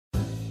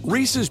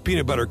Reese's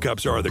peanut butter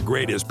cups are the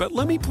greatest, but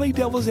let me play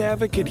devil's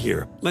advocate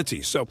here. Let's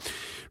see. So,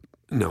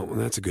 no,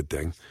 that's a good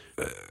thing.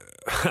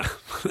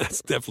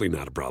 That's definitely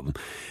not a problem.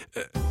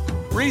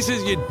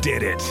 Reese's, you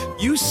did it.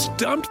 You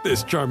stumped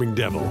this charming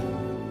devil.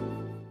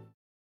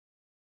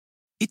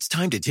 It's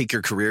time to take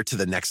your career to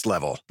the next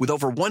level. With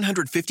over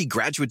 150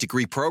 graduate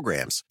degree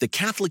programs, the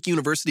Catholic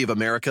University of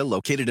America,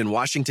 located in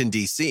Washington,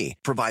 D.C.,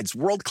 provides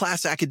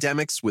world-class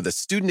academics with a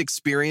student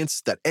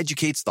experience that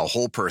educates the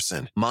whole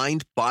person,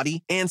 mind,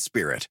 body, and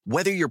spirit.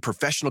 Whether your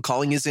professional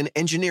calling is in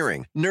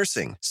engineering,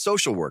 nursing,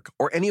 social work,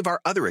 or any of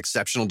our other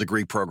exceptional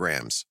degree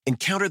programs,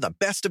 encounter the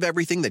best of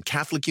everything that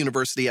Catholic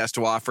University has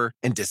to offer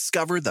and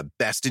discover the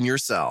best in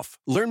yourself.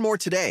 Learn more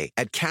today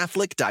at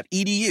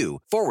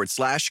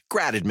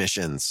catholic.edu/grad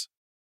admissions.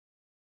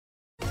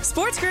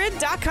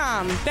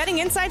 SportsGrid.com. Betting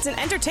insights and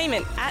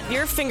entertainment at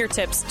your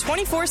fingertips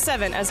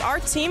 24/7 as our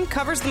team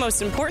covers the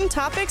most important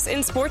topics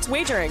in sports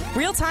wagering.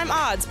 Real-time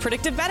odds,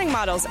 predictive betting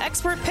models,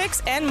 expert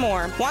picks, and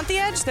more. Want the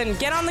edge? Then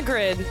get on the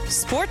grid.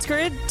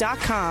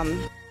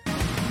 SportsGrid.com.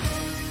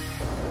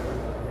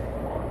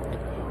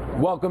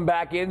 Welcome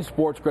back in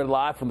Sports Grid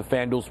Live from the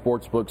FanDuel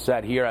Sportsbook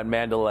set here on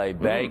Mandalay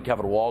Bay.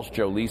 Kevin Walsh,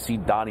 Joe Lisi,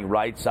 Donnie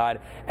Rightside,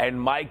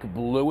 and Mike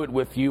Blewett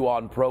with you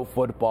on Pro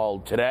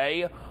Football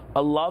Today.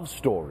 A love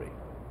story.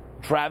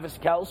 Travis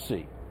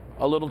Kelce,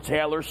 a little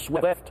Taylor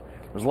Swift.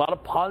 There's a lot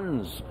of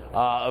puns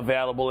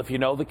available if you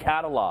know the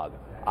catalog.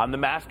 I'm the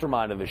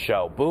mastermind of the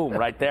show. Boom,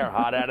 right there,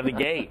 hot out of the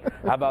gate.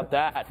 How about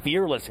that?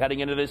 Fearless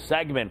heading into this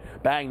segment.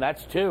 Bang,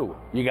 that's two.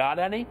 You got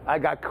any? I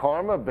got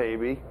karma,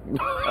 baby.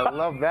 I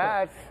love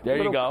that. There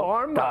you go.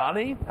 Karma.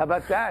 Donnie? How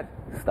about that?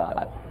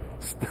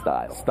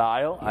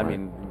 Style? I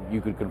mean,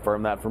 you could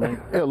confirm that for me?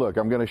 Hey, look,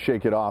 I'm going to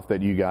shake it off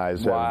that you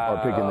guys are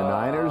picking the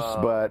Niners,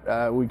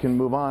 but we can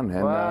move on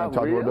and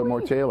talk a little bit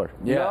more Taylor.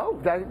 Yeah.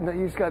 No,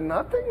 he's got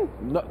nothing?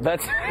 No,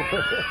 that's...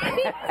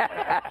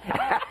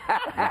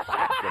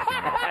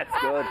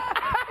 That's good.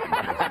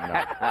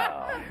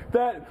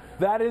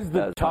 That is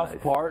the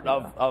tough part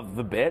of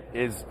the bit,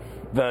 is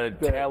the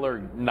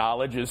Taylor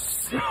knowledge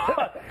is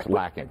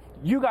lacking.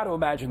 You got to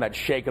imagine that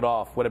Shake It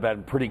Off would have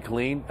been pretty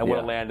clean and would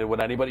have landed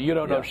with anybody. You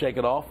don't know Shake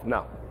It Off?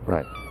 No.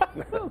 Right.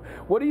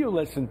 What do you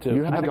listen to?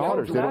 You have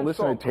daughters. They don't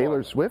listen to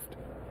Taylor Swift?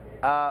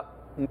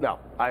 No.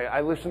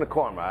 I listen to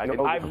karma.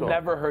 I've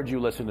never heard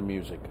you listen to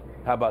music.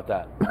 How about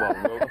that?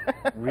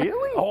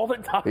 Really? All the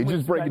time. He's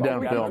just breaking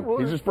down film.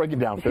 He's just breaking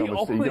down film. You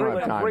don't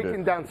have time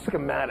breaking down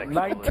schematics.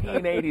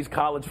 1980s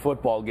college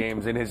football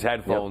games in his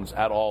headphones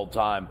at all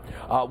time.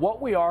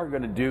 What we are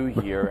going to do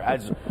here,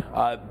 as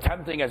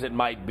tempting as it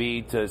might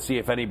be to see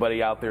if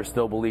anybody out there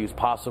still believes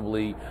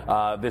possibly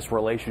this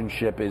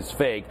relationship is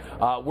fake,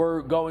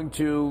 we're going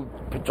to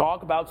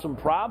talk about some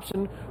props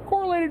and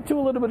correlate it to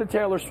a little bit of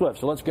Taylor Swift.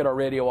 So let's get our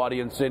radio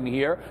audience in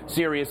here.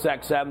 Sirius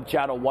XM,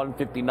 channel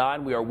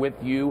 159. We are with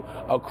you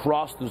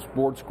across the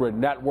Sports Grid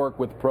network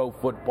with Pro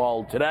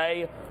Football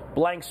Today.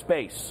 Blank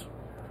space.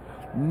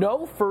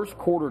 No first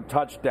quarter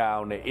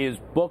touchdown is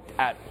booked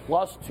at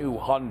plus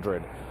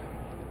 200.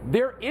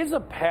 There is a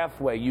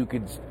pathway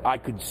I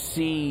could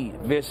see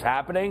this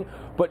happening,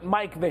 but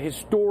Mike,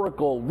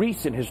 the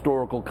recent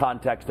historical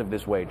context of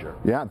this wager.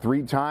 Yeah,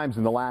 3 times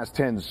in the last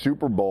 10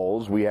 Super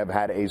Bowls we have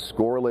had a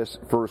scoreless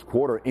first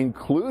quarter,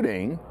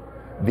 including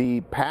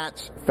the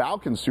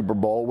Pats-Falcons Super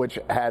Bowl, which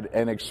had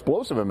an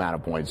explosive amount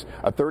of points,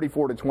 a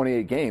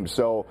 34-28 game.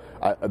 So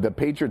the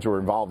Patriots were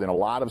involved in a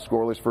lot of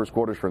scoreless first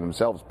quarters for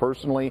themselves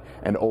personally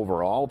and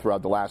overall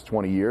throughout the last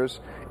 20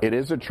 years. It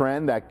is a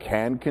trend that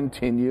can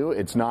continue.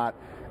 It's not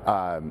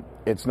a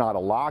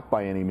lock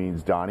by any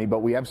means, Donnie, but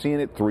we have seen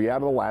it 3 out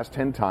of the last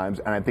 10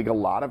 times, and I think a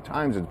lot of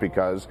times it's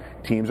because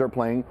teams are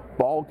playing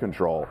ball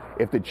control.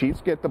 If the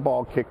Chiefs get the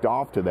ball kicked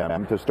off to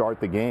them to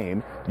start the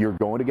game, you're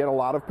going to get a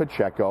lot of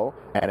Pacheco,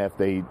 and if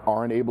they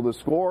aren't able to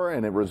score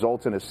and it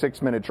results in a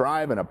 6-minute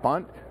drive and a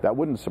punt, that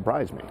wouldn't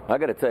surprise me. I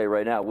got to tell you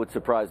right now, it would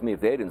surprise me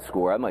if they didn't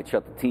score. I might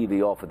shut the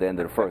TV off at the end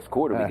of the first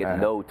quarter. We get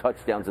no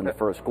touchdowns in the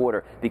first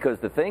quarter, because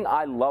the thing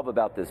I love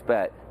about this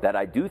bet, that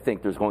I do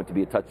think there's going to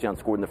be a touchdown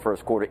scored in the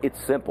first quarter,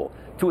 it's simple.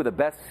 2 of the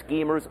best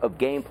schemers of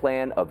game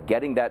plan, of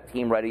getting that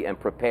team ready and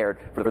prepared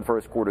for the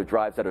first quarter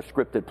drives that are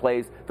scripted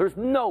plays. There's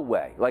no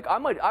way. Like,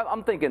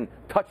 I'm thinking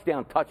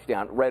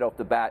touchdown right off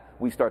the bat.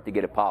 We start to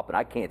get it popping.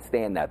 I can't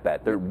stand that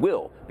bet. There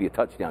will be a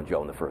touchdown,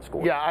 Joe, in the first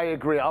quarter. Yeah, I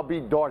agree. I'll be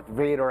Darth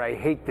Vader. I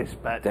hate this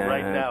bet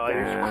right now. I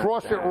just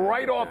cross it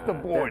right off the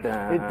board.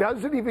 It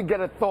doesn't even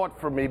get a thought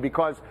from me,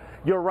 because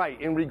you're right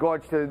in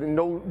regards to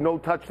no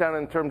touchdown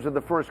in terms of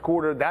the first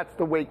quarter. That's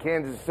the way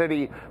Kansas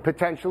City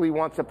potentially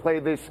wants to play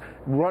this.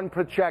 Run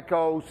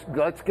Pacheco.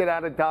 Let's get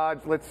out of Dodge.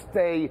 Let's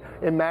stay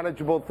in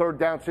manageable third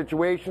down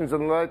situations,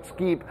 and let's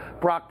keep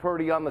Brock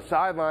Purdy on the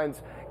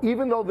sidelines.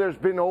 Even though there's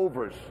been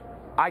overs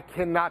I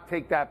cannot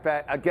take that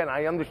bet. Again,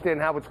 I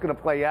understand how it's going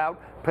to play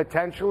out,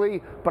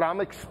 potentially, but I'm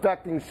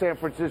expecting San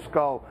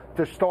Francisco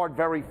to start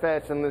very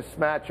fast in this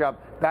matchup.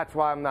 That's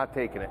why I'm not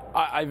taking it.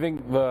 I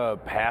think the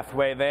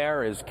pathway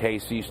there is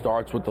KC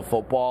starts with the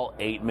football,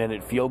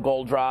 8-minute field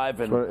goal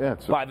drive, and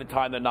by the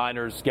time the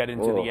Niners get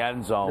into the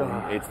end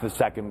zone, it's the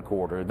second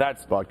quarter.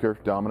 That's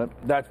Butker dominant.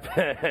 That's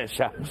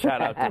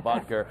shout out to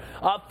Butker.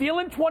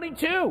 Feeling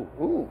 22.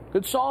 Ooh,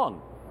 good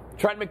song.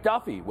 Trent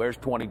McDuffie wears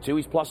 22.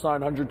 He's plus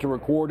 900 to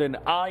record an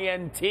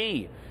INT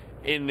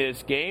in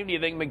this game. Do you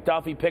think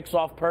McDuffie picks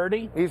off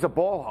Purdy? He's a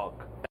ball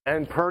hog.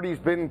 And Purdy's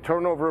been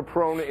turnover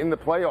prone in the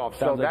playoffs.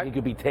 Sounds like he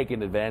could be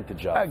taken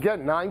advantage of.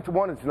 Again,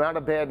 9-1 is not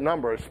a bad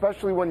number,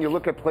 especially when you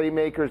look at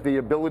playmakers, the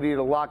ability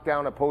to lock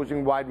down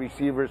opposing wide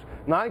receivers.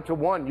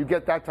 9-1, you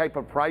get that type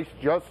of price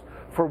just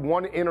for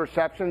one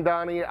interception,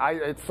 Donnie.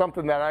 It's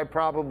something that I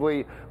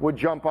probably would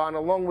jump on,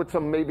 along with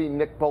some maybe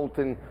Nick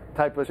Bolton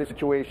type of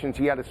situations.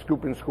 He had a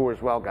scoop and score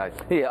as well, guys.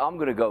 Yeah, I'm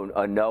going to go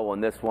a no on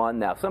this one.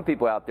 Now, some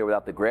people out there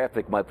without the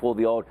graphic might pull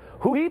the old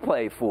who he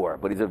played for,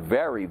 but he's a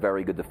very,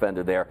 very good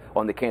defender there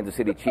on the Kansas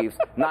City Chiefs.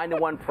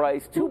 9-1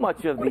 price, too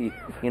much of the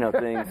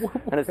things.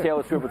 And as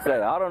Taylor Swift would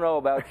say, I don't know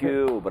about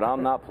you, but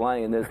I'm not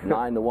playing this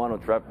 9-1 on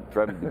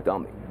Trevor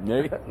McDummy.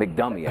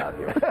 McDummy out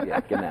here.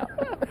 Yeah, get him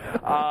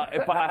out.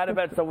 If I had to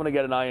bet someone to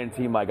get an INT,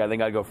 Mike, I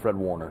think I'd go Fred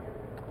Warner.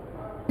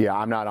 Yeah,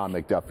 I'm not on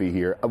McDuffie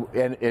here.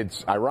 And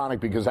it's ironic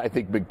because I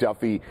think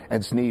McDuffie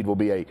and Snead will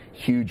be a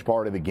huge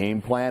part of the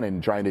game plan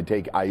and trying to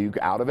take Ayuk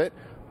out of it.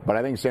 But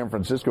I think San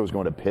Francisco is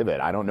going to pivot.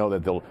 I don't know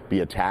that they'll be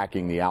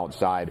attacking the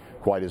outside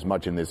quite as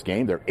much in this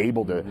game. They're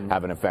able to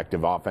have an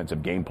effective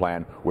offensive game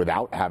plan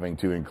without having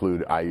to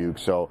include Ayuk.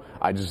 So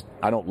I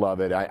don't love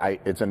it.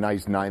 It's a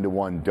nice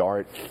 9-1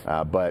 dart,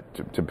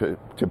 but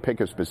to pick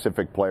a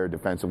specific player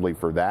defensively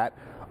for that,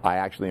 I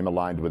actually am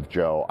aligned with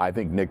Joe. I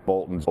think Nick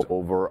Bolton's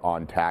over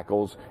on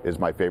tackles is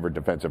my favorite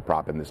defensive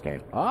prop in this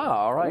game.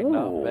 All right.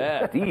 Not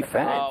bad.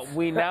 Defense.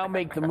 We now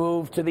make the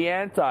move to the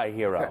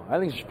anti-hero. I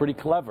think it's pretty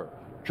clever.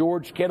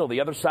 George Kittle,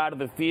 the other side of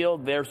the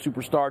field, their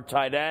superstar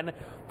tight end.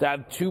 To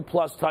have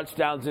 2+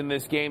 touchdowns in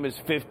this game is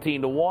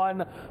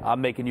 15-1.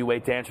 I'm making you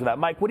wait to answer that.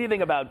 Mike, what do you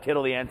think about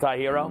Kittle, the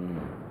anti-hero?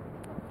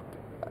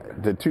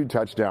 The 2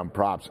 touchdown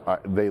props,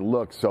 they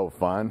look so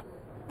fun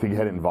to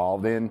get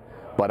involved in,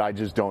 but I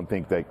just don't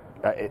think that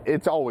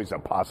it's always a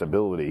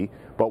possibility,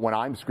 but when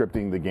I'm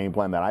scripting the game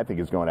plan that I think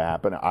is going to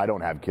happen, I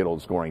don't have Kittle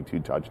scoring 2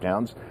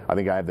 touchdowns. I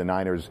think I have the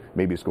Niners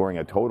maybe scoring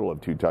a total of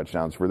 2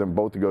 touchdowns. For them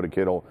both to go to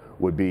Kittle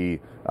would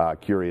be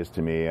curious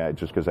to me,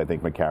 just because I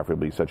think McCaffrey will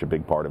be such a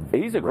big part of.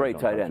 He's a great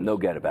tight end, no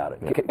get about it.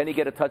 Yeah. Can he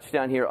get a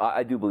touchdown here?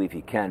 I do believe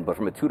he can, but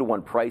from a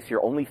 2-1 price here,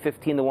 only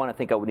 15-1. I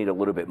think I would need a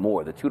little bit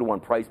more. The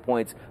 2-1 price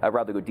points, I'd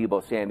rather go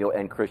Deebo Samuel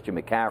and Christian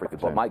McCaffrey.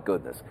 But my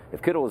goodness,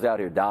 if Kittle was out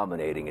here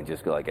dominating and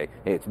just go like, hey,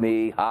 it's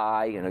me,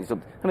 hi,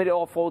 it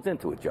all folds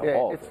into it, Joe.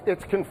 Yeah,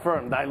 it's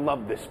confirmed. I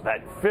love this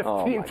bet.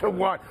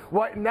 15-1.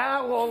 What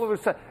now? All of a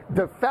sudden,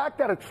 the fact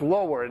that it's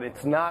lower and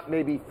it's not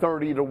maybe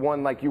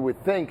 30-1 like you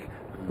would think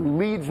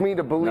leads me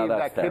to believe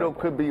that Kittle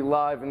could be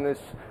live in this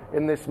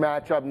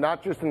matchup,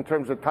 not just in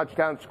terms of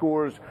touchdown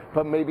scores,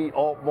 but maybe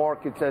alt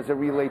markets as it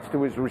relates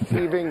to his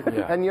receiving.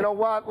 And you know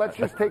what? Let's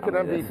just take an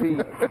MVP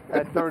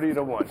at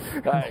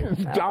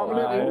 30-1.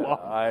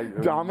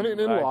 Dominant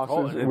in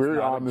losses.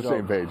 We're on the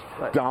same page.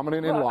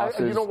 Dominant in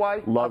losses. You know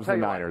why? Loves the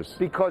Niners.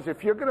 Because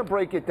if you're going to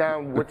break it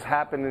down, what's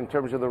happened in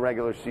terms of the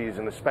regular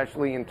season,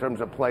 especially in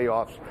terms of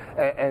playoffs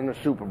and the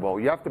Super Bowl,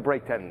 you have to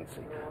break tendency.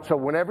 So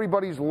when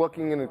everybody's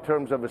looking in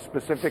terms of a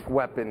specific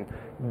weapon,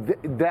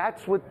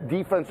 that's what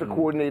defensive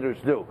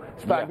coordinators do.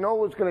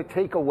 Spagnuolo's going to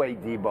take away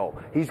Deebo.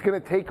 He's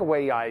going to take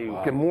away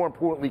Ayuk, and more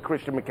importantly,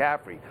 Christian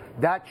McCaffrey.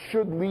 That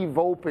should leave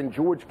open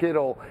George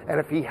Kittle, and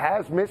if he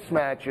has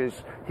mismatches,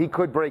 he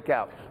could break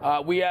out.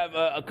 We have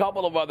a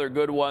couple of other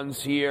good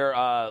ones here.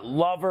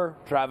 Lover,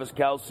 Travis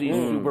Kelce,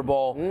 Super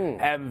Bowl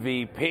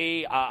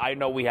MVP. I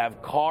know we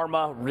have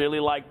Karma, really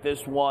like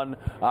this one,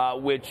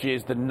 which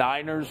is the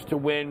Niners to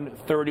win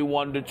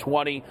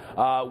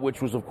 31-20,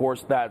 which was, of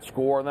course, that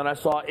score. And then I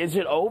saw, is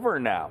it over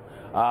now?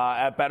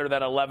 At better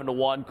than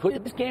 11-1.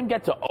 Could this game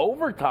get to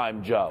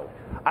overtime, Joe?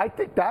 I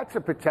think that's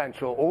a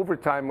potential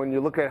overtime when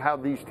you look at how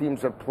these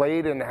teams have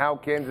played and how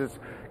Kansas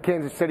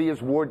City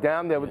has wore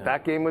down.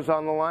 That game was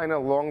on the line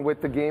along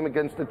with the game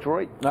against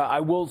Detroit.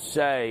 I will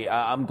say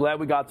I'm glad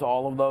we got to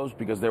all of those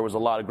because there was a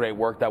lot of great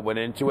work that went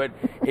into it.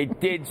 It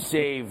did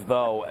save,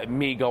 though,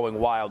 me going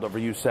wild over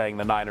you saying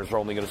the Niners are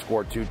only going to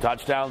score 2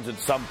 touchdowns. At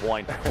some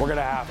point, we're going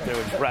to have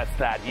to address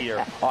that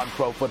here on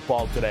Pro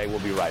Football Today. We'll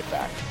be right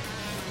back.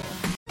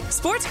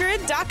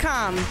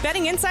 SportsGrid.com.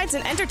 Betting insights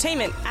and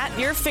entertainment at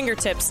your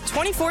fingertips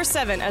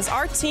 24/7 as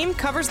our team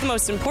covers the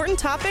most important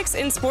topics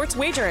in sports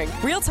wagering.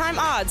 Real-time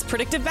odds,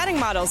 predictive betting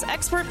models,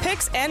 expert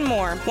picks, and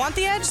more. Want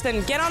the edge?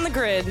 Then get on the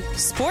grid.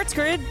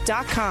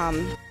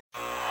 SportsGrid.com.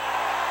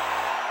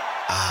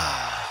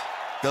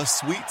 The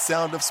sweet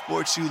sound of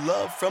sports you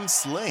love from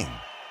Sling.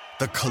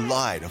 The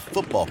collide of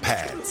football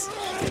pads.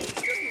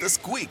 The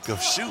squeak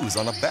of shoes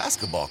on a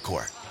basketball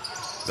court.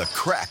 The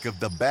crack of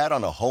the bat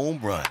on a home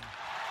run.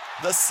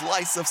 the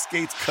slice of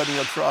skates cutting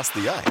across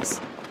the ice.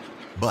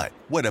 But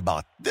what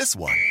about this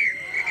one?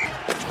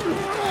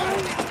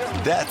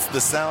 That's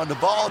the sound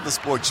of all the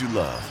sports you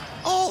love,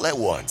 all at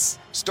once.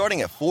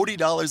 Starting at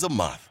 $40 a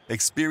month.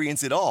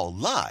 Experience it all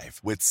live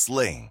with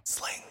Sling.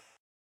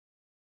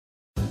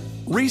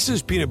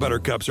 Reese's peanut butter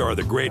cups are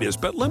the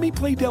greatest, but let me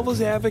play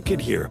devil's advocate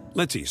here.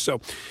 Let's see.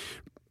 So,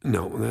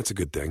 no, that's a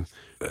good thing.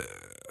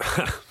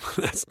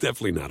 That's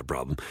definitely not a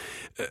problem.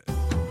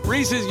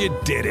 Reese's, you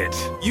did it.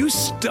 You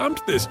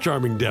stumped this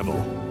charming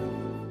devil.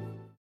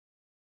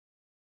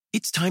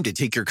 It's time to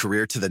take your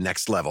career to the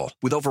next level.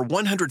 With over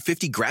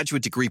 150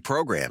 graduate degree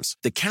programs,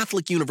 the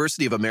Catholic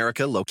University of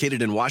America,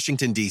 located in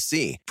Washington,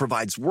 D.C.,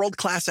 provides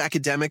world-class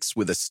academics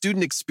with a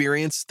student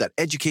experience that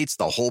educates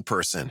the whole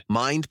person,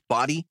 mind,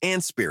 body,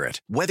 and spirit.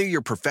 Whether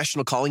your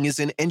professional calling is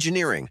in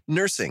engineering,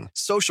 nursing,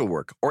 social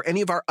work, or any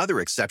of our other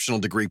exceptional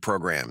degree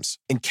programs,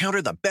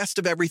 encounter the best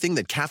of everything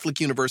that Catholic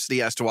University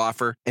has to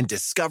offer and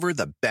discover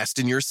the best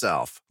in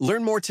yourself.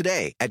 Learn more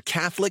today at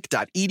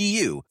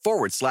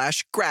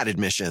catholic.edu/grad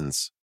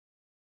admissions.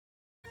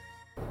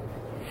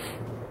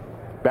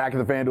 Back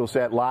at the FanDuel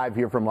set live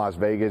here from Las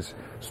Vegas,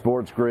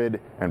 Sports Grid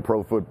and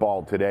Pro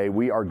Football Today.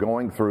 We are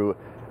going through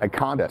a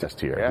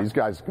contest here. Yeah. These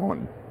guys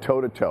going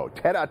toe-to-toe,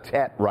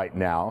 tete-a-tete right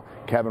now.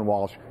 Kevin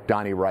Walsh,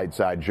 Donnie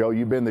Rightside. Joe,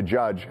 you've been the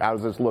judge. How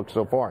does this look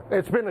so far?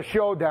 It's been a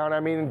showdown. I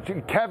mean,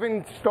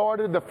 Kevin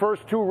started the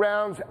first two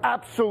rounds,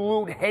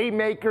 absolute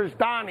haymakers.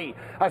 Donnie,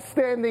 a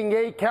standing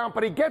 8 count,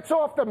 but he gets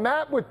off the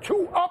mat with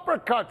 2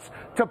 uppercuts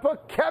to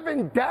put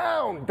Kevin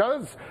down.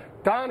 Does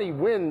Donnie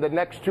win the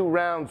next 2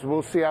 rounds?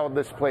 We'll see how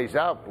this plays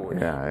out, boys.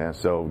 Yeah.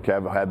 So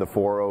Kev had the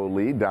 4-0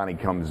 lead. Donnie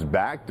comes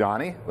back.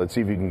 Donnie, let's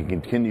see if you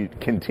can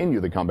continue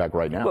the comeback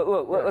right now.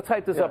 Look, let's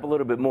hype this up a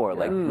little bit more.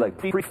 Like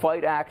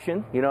pre-fight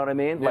action, you know what I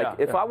mean? Like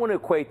if I want to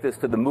equate this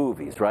to the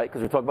movies, right?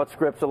 Because we're talking about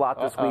scripts a lot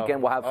this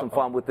weekend. We'll have some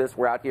fun with this.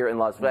 We're out here in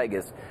Las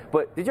Vegas.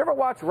 But did you ever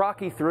watch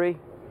Rocky 3?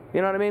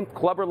 You know what I mean?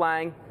 Clubber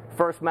Lang,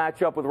 first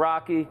matchup with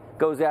Rocky,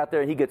 goes out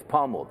there and he gets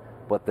pummeled.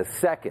 But the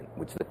second,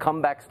 which the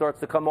comeback starts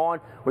to come on,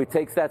 where he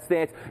takes that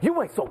stance,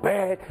 you ain't so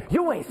bad,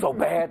 you ain't so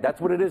bad.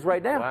 That's what it is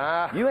right now.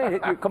 Wow.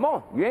 Come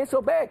on, you ain't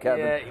so bad,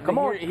 Kevin. Yeah, come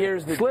on.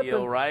 Here's the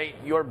deal, right?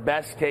 Your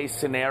best case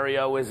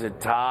scenario is a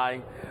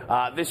tie.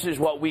 This is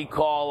what we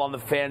call on the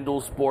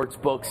FanDuel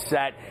Sportsbook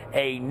set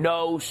a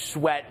no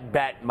sweat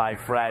bet, my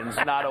friends.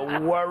 Not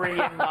a worry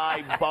in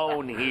my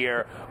bone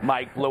here,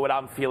 Mike Blewett.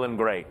 I'm feeling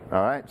great.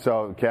 All right,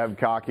 so Kev,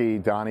 cocky,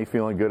 Donnie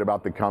feeling good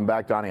about the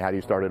comeback. Donnie, how do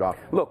you start it off?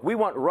 Look, we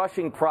want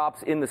rushing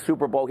props in the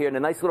Super Bowl here, and a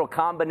nice little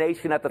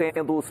combination at the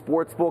FanDuel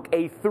Sportsbook.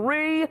 A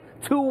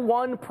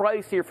 3-2-1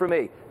 price here for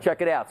me.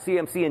 Check it out.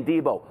 CMC and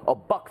Debo,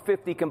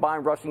 $150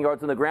 combined rushing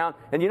yards on the ground.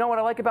 And you know what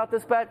I like about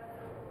this bet?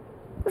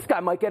 This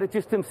guy might get it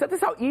just himself. This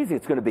is how easy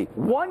it's going to be.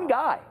 One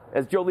guy,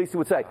 as Joe Lisi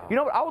would say. You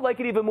know what? I would like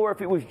it even more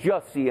if it was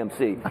just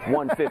CMC.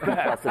 150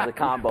 plus as a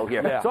combo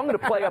here. Yeah. So I'm going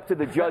to play up to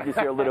the judges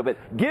here a little bit.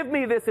 Give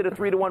me this at a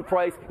 3-1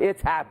 price.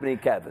 It's happening,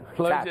 Kevin.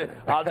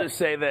 I'll just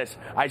say this.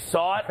 I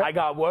saw it. I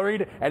got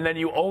worried. And then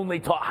you only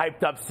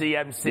hyped up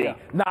CMC. Yeah.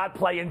 Not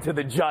play into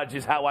the judge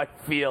is how I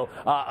feel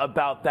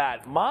about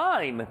that.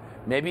 Mine,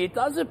 maybe it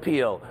does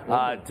appeal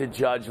to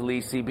Judge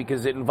Lisi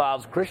because it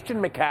involves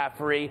Christian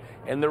McCaffrey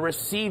in the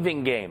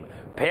receiving game,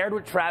 paired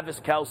with Travis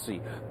Kelce.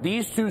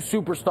 These 2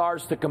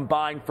 superstars to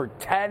combine for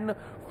 10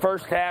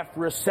 first-half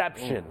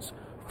receptions.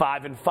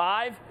 5 and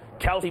 5.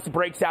 Kelce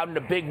breaks out in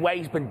a big way.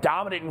 He's been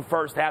dominant in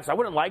first halves. I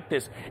wouldn't like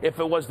this if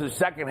it was the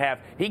second half.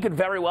 He could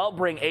very well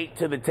bring 8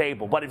 to the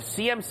table. But if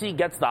CMC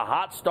gets the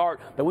hot start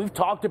that we've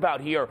talked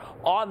about here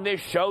on this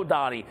show,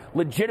 Donnie,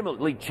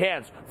 legitimately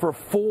chance for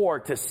 4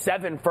 to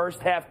 7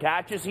 first-half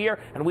catches here,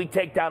 and we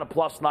take down a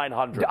plus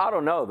 900. I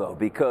don't know, though,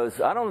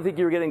 because I don't think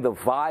you're getting the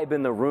vibe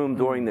in the room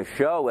during the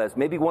show as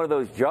maybe one of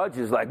those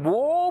judges like,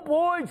 whoa,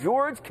 boy,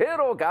 George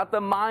Kittle got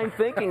the mind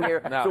thinking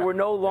here. No. So we're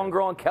no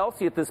longer on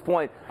Kelce at this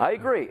point. I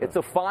agree. It's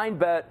a fine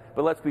bet,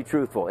 but let's be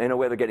truthful. In a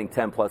way, they're getting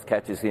 10-plus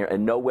catches here,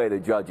 and no way the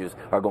judges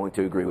are going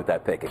to agree with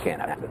that pick. It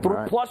can't happen.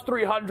 Right. Plus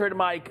 300,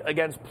 Mike,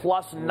 against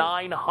plus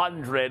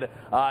 900.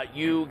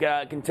 You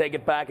can take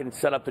it back and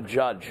set up the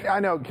judge. I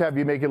know, Kev,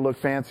 you make it look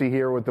fancy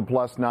here with the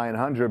plus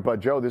 900, but,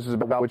 Joe, this is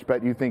about which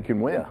bet you think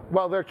can win. Yeah.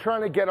 Well, they're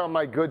trying to get on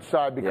my good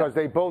side because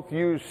they both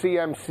use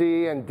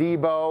CMC and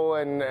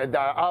Debo, and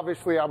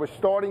obviously I was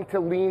starting to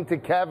lean to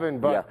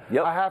Kevin, but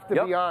I have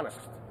to be honest.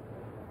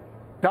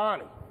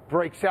 Donnie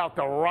breaks out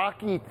the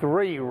Rocky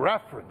 3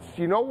 reference.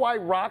 You know why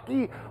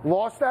Rocky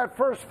lost that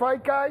first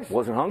fight, guys?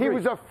 Wasn't hungry. He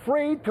was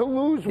afraid to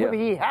lose what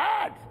he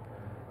had.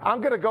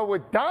 I'm going to go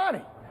with Donnie.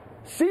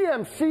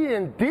 CMC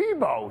and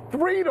Debo,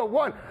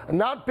 3-1. I'm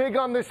not big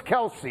on this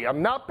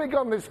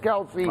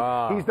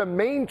Kelce. He's the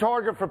main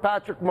target for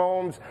Patrick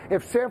Mahomes.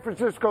 If San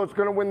Francisco is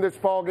going to win this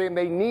ball game,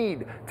 they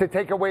need to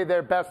take away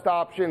their best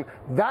option.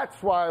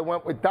 That's why I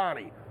went with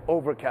Donnie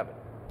over Kevin.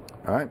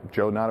 All right,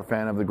 Joe, not a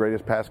fan of the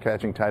greatest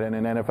pass-catching tight end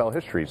in NFL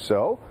history.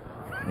 So,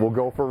 we'll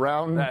go for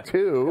round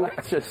two.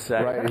 Let's just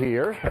say right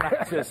here.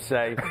 Let's just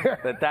say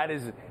that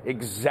is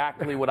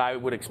exactly what I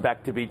would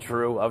expect to be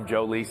true of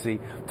Joe Lisi,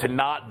 to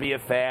not be a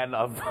fan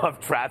of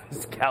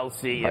Travis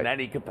Kelce in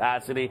any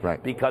capacity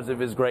because of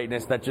his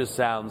greatness. That just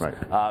sounds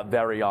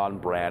very on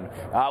brand.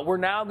 We're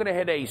now going to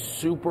hit a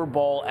Super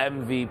Bowl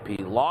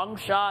MVP long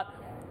shot.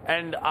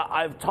 And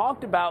I've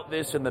talked about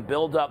this in the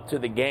build-up to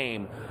the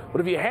game, but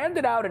if you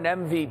handed out an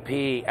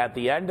MVP at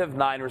the end of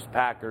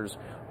Niners-Packers,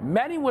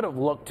 many would have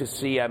looked to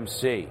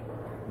CMC.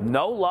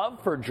 No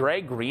love for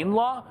Dre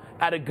Greenlaw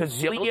at a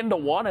gazillion to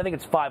 1. I think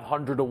it's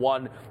 500 to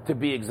 1 to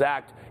be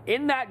exact.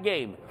 In that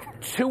game,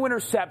 2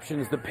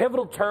 interceptions, the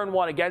pivotal turn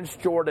one against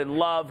Jordan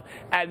Love,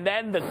 and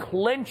then the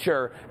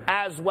clincher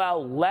as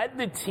well. Led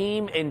the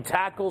team in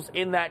tackles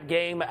in that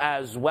game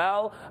as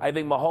well. I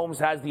think Mahomes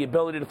has the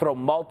ability to throw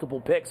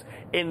multiple picks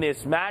in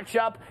this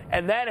matchup.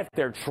 And then if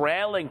they're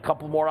trailing, a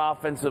couple more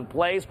offensive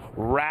plays,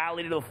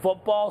 rally to the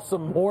football,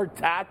 some more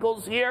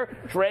tackles here.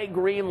 Dre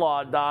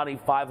Greenlaw, Donnie,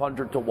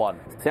 500 to 1.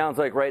 Sounds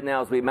like right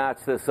now as we match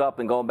this up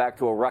and going back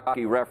to a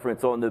Rocky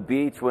reference on the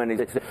beach when he's,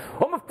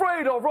 I'm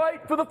afraid, all right?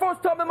 For the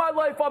first time in my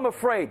life, I'm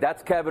afraid.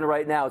 That's Kevin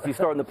right now as he's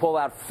starting to pull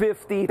out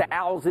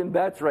 50,000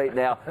 bets right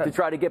now to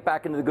try to get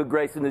back into the good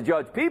grace of the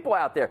judge. People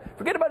out there,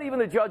 forget about even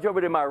the judge over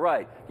to my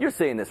right. You're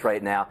seeing this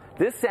right now.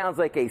 This sounds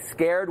like a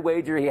scared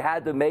wager he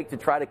had to make to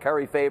try to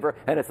curry favor,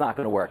 and it's not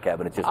going to work,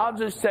 Kevin. It's just I'll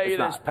just tell you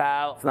this,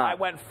 pal. I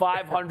went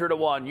 500 to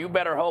 1. You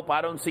better hope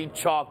I don't see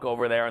chalk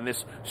over there in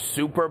this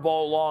Super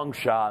Bowl long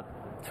shot.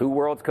 Two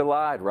worlds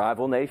collide,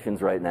 rival nations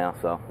right now,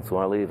 so that's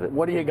where I leave it.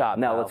 What do you got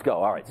now? Pal? Let's go.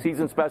 All right,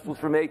 season specials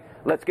for me.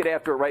 Let's get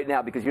after it right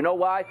now because you know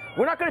why?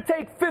 We're not going to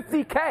take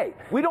 $50K.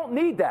 We don't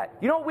need that.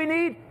 You know what we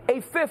need? A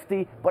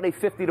 50, but a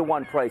 50 to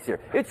 1 price here.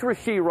 It's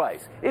Rashee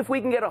Rice. If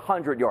we can get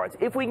 100 yards,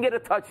 if we can get a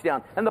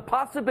touchdown, and the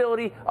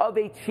possibility of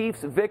a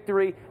Chiefs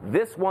victory,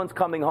 this one's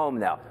coming home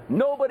now.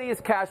 Nobody is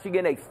cashing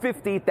in a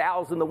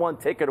 50,000 to 1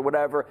 ticket or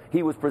whatever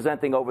he was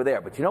presenting over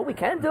there. But you know what we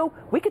can do?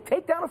 We could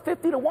take down a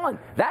 50 to 1.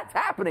 That's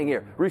happening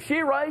here.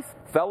 Rashee Rice,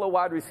 fellow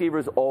wide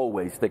receivers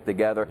always stick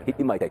together.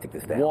 He might take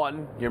this down.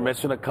 1, you're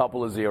missing a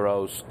couple of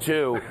zeros.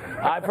 2,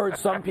 I've heard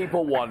some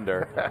people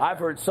wonder.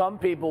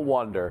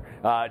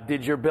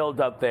 Did your build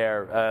up there?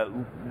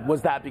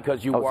 Was that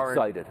because you weren't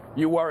excited?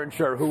 You weren't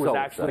sure who was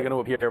actually going to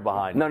appear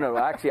behind? No.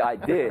 Actually, I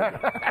did,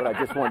 but I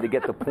just wanted to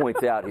get the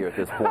points out here at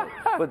this point.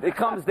 But it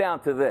comes down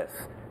to this.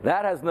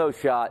 That has no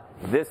shot.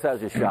 This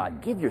has a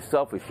shot. Give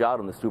yourself a shot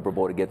on the Super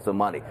Bowl to get some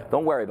money.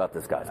 Don't worry about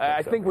this, guys.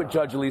 I think with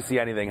Judge Lisi,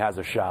 anything has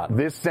a shot.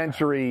 This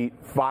century,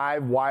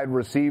 5 wide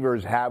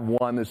receivers have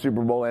won the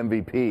Super Bowl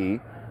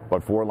MVP.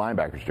 But 4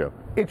 linebackers, Joe.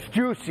 It's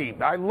juicy.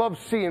 I love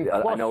seeing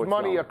plus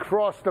money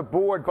across the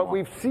board, but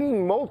we've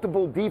seen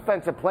multiple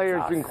defensive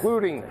players,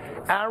 including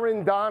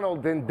Aaron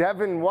Donald and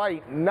Devin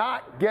White,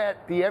 not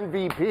get the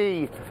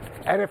MVP.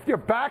 And if you're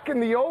backing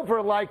the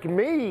over like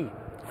me,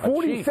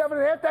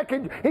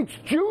 47.5, it's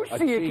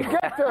juicy. It can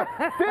get to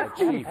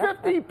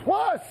 50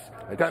 plus.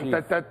 Dun,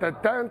 dun, dun, dun,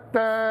 dun,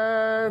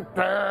 dun,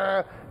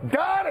 dun.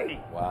 Donnie!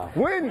 Wow.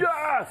 Wins!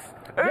 Yes!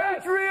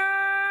 Adrian!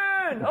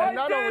 And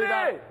not only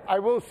that, I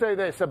will say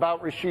this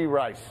about Rashee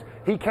Rice.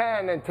 He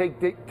can and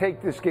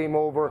take this game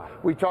over.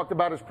 We talked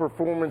about his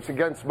performance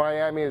against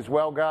Miami as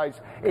well, guys.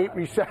 8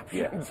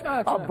 receptions,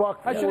 a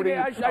buck 40,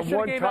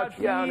 one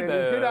touchdown, and he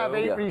did have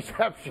 8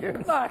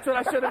 receptions. No, that's what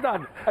I should have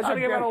done. I should have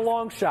given a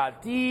long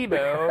shot.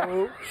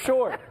 Debo,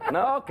 short.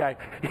 No, okay.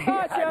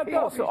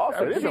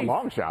 Also, it is a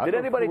long shot. Did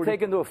anybody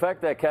take into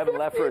effect that Kevin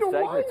left for a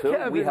segment too?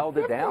 Kevin, We held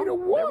it down. There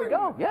we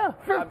go. Yeah.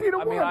 50 to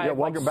 1.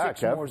 welcome back,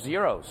 6 Kev. more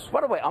zeros.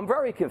 By the way, I'm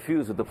very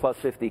confused with the plus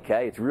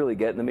 50K. It's really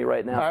getting to me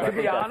right now. To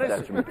be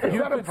honest,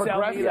 you could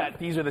tell me that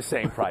these are the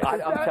same price.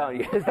 I'm telling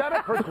you. Is that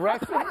a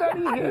progressive that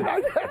he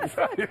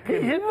hit?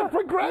 He hit the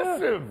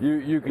progressive.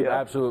 You could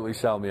absolutely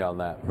sell me on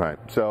that. Right.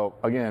 So,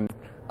 again,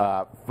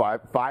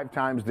 five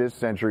times this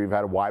century we've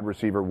had a wide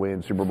receiver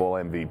win Super Bowl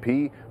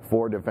MVP,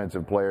 4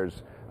 defensive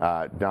players.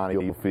 Donnie,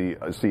 you'll see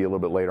a little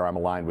bit later, I'm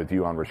aligned with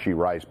you on Rashee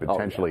Rice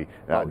potentially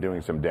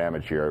doing some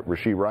damage here.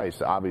 Rashee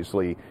Rice,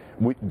 obviously,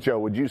 Joe,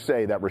 would you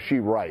say that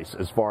Rashee Rice,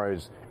 as far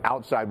as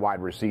outside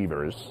wide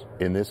receivers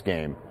in this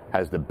game,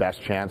 has the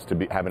best chance to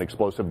have an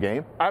explosive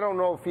game? I don't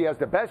know if he has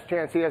the best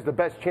chance. He has the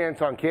best chance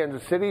on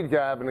Kansas City to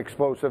have an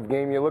explosive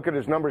game. You look at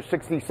his number,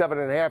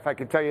 67.5. I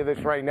can tell you this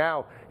right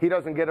now. He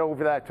doesn't get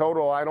over that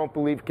total. I don't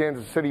believe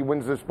Kansas City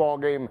wins this ball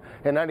game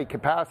in any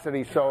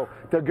capacity. So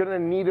they're going to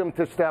need him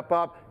to step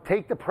up,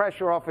 take the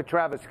pressure off of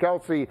Travis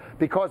Kelce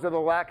because of the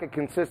lack of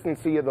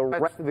consistency of the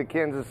rest of the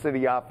Kansas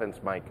City offense,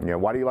 Mike. Yeah.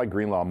 Why do you like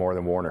Greenlaw more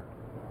than Warner?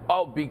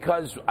 Oh,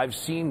 because I've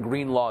seen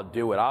Greenlaw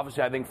do it.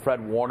 Obviously, I think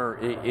Fred Warner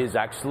is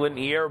excellent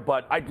here,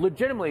 but I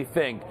legitimately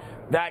think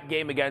that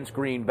game against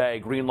Green Bay,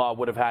 Greenlaw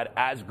would have had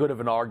as good of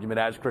an argument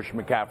as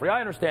Christian McCaffrey. I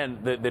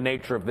understand the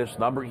nature of this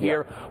number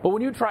here, but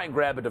when you try and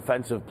grab a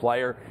defensive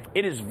player,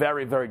 it is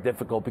very, very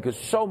difficult because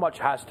so much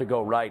has to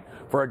go right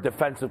for a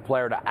defensive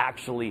player to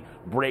actually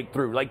break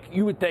through. Like,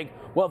 you would think,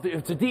 well, if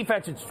it's a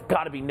defense, it's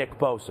got to be Nick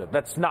Bosa.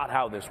 That's not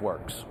how this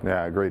works.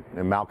 Yeah, I agree.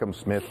 And Malcolm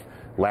Smith,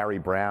 Larry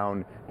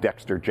Brown,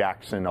 Dexter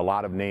Jackson, a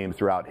lot of names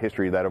throughout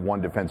history that have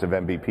won defensive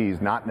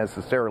MVPs, not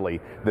necessarily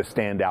the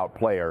standout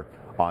player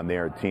on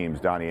their teams.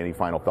 Donnie, any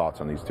final thoughts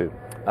on these two?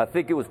 I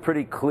think it was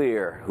pretty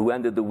clear who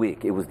ended the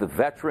week. It was the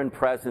veteran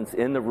presence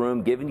in the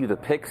room, giving you the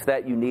picks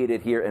that you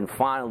needed here. And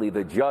finally,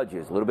 the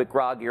judges, a little bit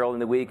groggy early in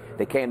the week,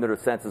 they came to their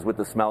senses with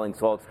the smelling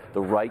salts.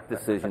 The right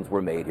decisions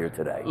were made here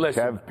today.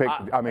 Listen, Kev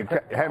picked,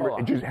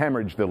 just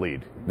hemorrhaged the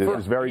lead. This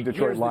is very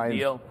Detroit Lions. Here's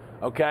the deal.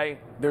 Okay,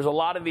 there's a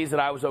lot of these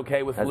that I was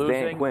okay with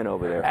losing. Dan Quinn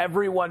over there.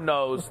 Everyone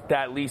knows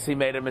that Lisi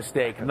made a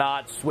mistake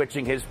not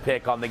switching his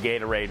pick on the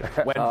Gatorade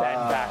when Ben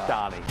backed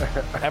Donnie.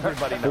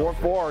 Everybody knows.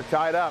 4-4,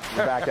 tied up.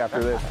 We're back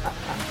after this.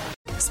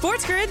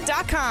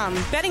 SportsGrid.com.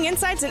 Betting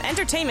insights and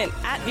entertainment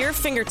at your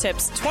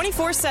fingertips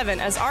 24/7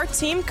 as our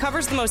team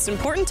covers the most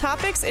important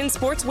topics in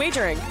sports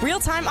wagering.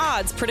 Real-time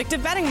odds,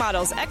 predictive betting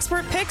models,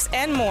 expert picks,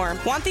 and more.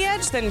 Want the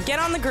edge? Then get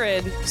on the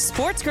grid.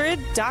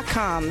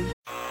 SportsGrid.com.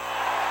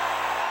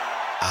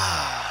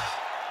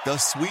 The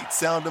sweet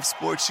sound of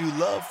sports you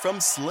love from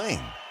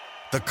Sling.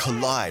 The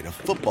collide of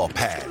football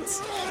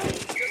pads.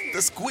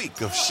 The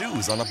squeak of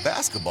shoes on a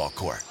basketball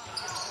court.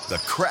 The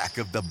crack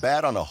of the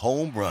bat on a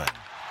home run.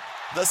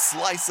 The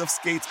slice of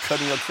skates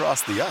cutting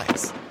across the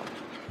ice.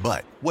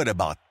 But what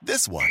about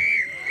this one?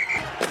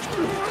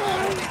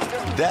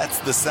 That's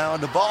the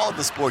sound of all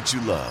the sports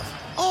you love,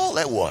 all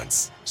at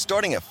once.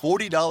 Starting at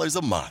 $40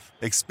 a month.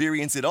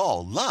 Experience it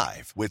all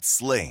live with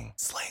Sling.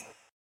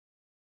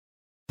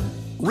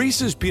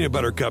 Reese's peanut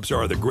butter cups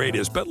are the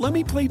greatest, but let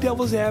me play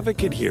devil's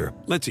advocate here.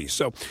 Let's see.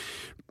 So,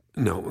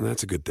 no,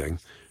 that's a good thing.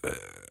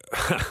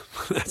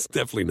 That's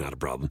definitely not a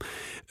problem.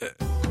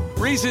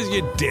 Reese's,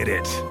 you did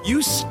it.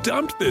 You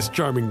stumped this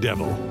charming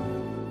devil.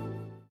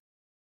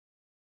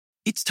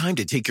 It's time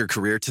to take your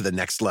career to the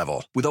next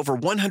level. With over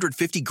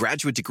 150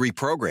 graduate degree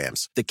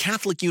programs, the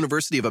Catholic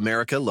University of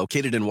America,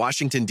 located in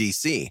Washington,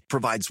 D.C.,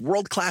 provides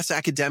world-class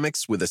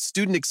academics with a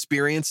student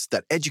experience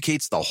that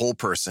educates the whole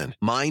person,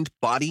 mind,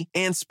 body,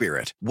 and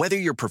spirit. Whether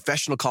your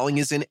professional calling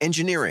is in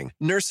engineering,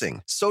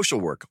 nursing,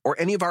 social work, or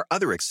any of our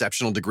other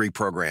exceptional degree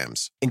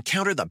programs,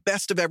 encounter the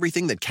best of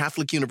everything that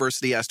Catholic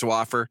University has to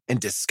offer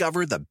and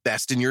discover the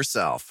best in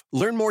yourself.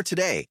 Learn more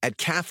today at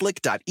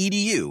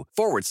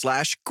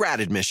catholic.edu/grad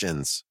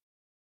admissions.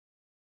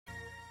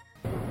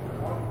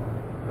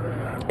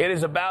 It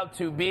is about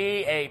to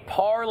be a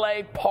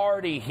parlay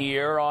party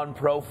here on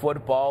Pro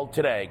Football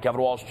Today.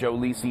 Kevin Walsh, Joe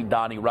Lisi,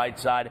 Donnie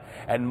Rightside,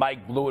 and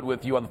Mike Blewett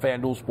with you on the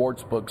FanDuel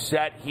Sportsbook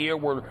set here.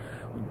 We're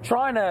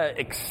trying to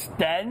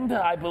extend,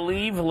 I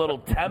believe, a little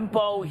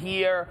tempo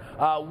here.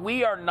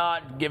 We are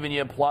not giving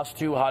you plus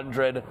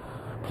 200,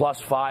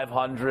 plus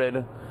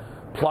 500,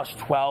 plus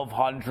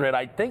 1,200.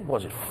 I think,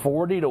 was it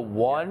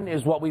 40-1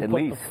 is what we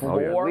put the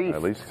floor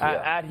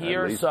at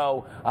here.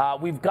 So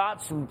we've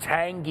got some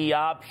tangy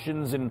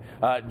options, and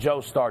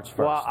Joe starts first.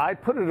 Well, I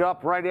put it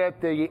up right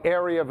at the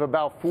area of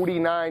about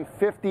 49,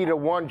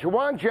 50-1.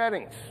 Juwan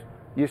Jennings.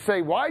 You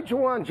say, why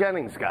Juwan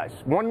Jennings, guys?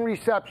 1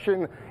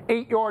 reception,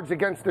 8 yards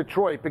against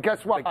Detroit. But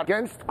guess what?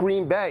 Against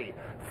Green Bay,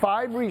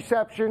 5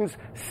 receptions,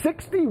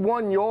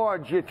 61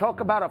 yards. You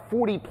talk about a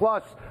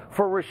 40-plus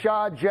for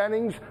Rashad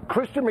Jennings.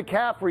 Christian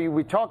McCaffrey,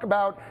 we talk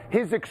about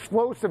his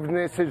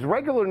explosiveness. His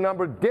regular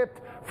number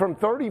dipped from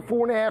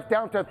 34.5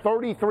 down to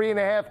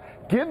 33.5.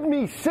 Give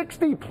me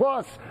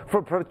 60-plus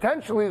for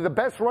potentially the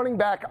best running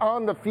back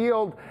on the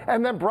field.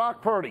 And then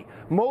Brock Purdy.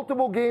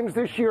 Multiple games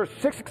this year,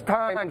 6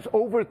 times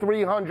over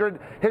 300.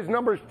 His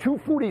number's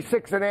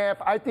 246.5.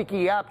 I think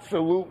he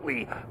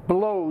absolutely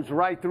blows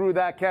right through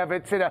that, Kev.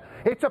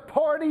 It's a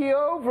party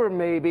over,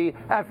 maybe,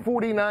 at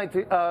 49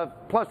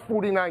 plus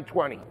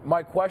 49.20.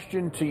 My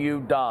question to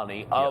you,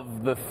 Donnie,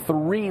 of the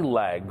 3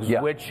 legs,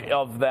 which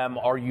of them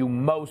are you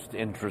most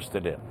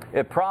interested in?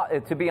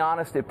 To be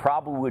honest, it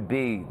probably would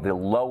be the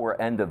lower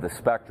end of the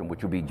spectrum,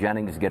 which would be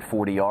Jennings to get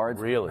 40 yards.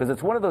 Really? Because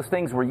it's one of those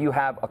things where you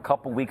have a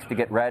couple weeks to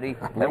get ready.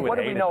 And what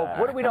do we know?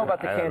 What do we know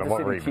about the Kansas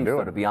City Chiefs,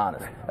 though, to be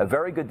honest? A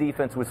very good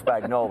defense with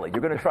Spagnuolo.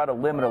 You're going to try to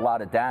limit a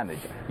lot of damage.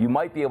 You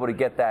might be able to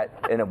get that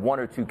in 1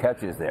 or 2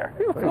 catches there.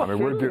 I mean,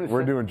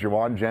 we're doing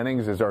Juwan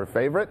Jennings as our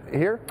favorite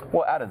here?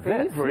 Well, out of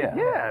this,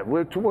 yeah.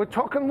 We're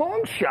talking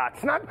long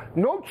shots.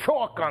 No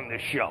chalk on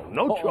this show.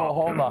 No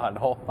chalk.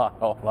 Hold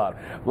on.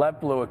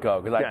 Let Blewett go,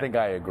 because I think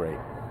I agree.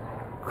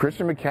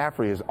 Christian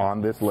McCaffrey is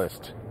on this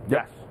list.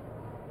 Yes.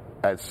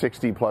 At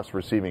 60-plus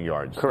receiving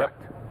yards.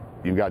 Correct.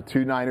 You've got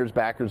 2 Niners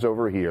backers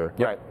over here.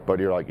 Right. But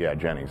you're like, yeah,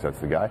 Jennings, that's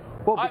the guy.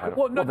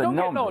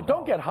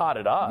 Don't get hot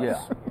at us.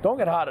 Yeah. Don't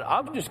get hot at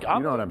us. You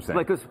know what I'm saying?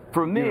 Like, 'cause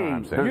for me,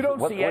 you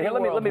don't see any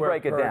let me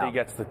break it down. Purdy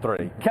gets the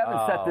 3. Kevin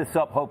set this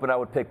up hoping I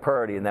would pick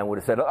Purdy and then would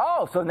have said,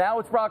 oh, so now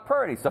it's Brock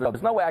Purdy. So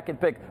there's no way I can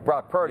pick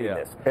Brock Purdy in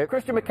this.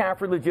 Christian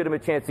McCaffrey,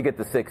 legitimate chance to get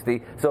the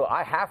 60. So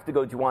I have to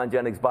go Juwan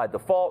Jennings by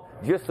default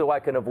just so I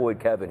can avoid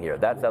Kevin here.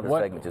 That's how the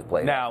segment just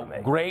played out for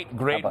me.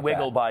 Great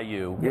wiggle by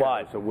you. Yeah,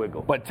 it's a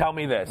wiggle. But tell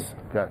me this.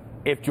 Okay.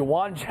 If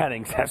Juwan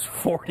Jennings has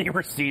 40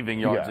 receiving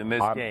yards in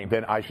this game,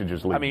 then I should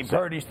just leave. I mean,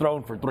 Purdy's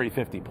thrown for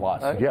 350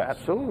 plus. Yes,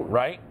 absolutely.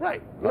 Right?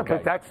 Right. Okay.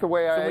 But that's the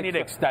way So we need to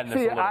extend this a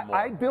little more.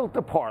 I built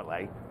a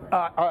parlay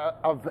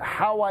of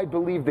how I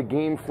believe the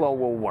game flow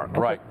will work.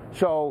 Right.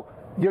 So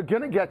you're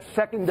going to get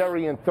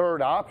secondary and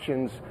third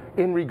options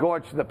in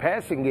regards to the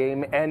passing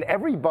game, and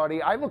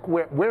everybody, I look,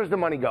 where's the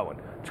money going?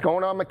 It's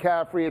going on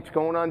McCaffrey, it's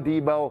going on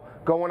Debo,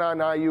 going on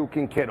Ayuk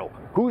and Kittle.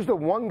 Who's the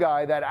one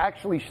guy that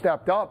actually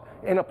stepped up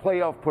in a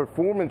playoff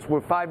performance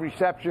with 5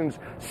 receptions,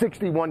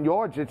 61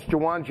 yards? It's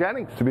Juwan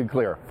Jennings. To be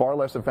clear, far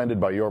less offended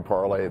by your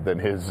parlay than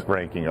his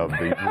ranking of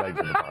the legs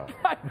of the parlay.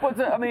 But,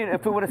 I mean,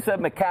 if it would have said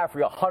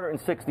McCaffrey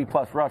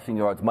 160-plus rushing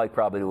yards, Mike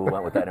probably would have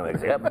went with that anyway.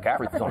 Yeah,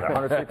 McCaffrey's only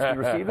 160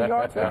 receiving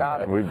yards?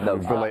 Got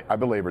it. I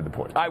belabored the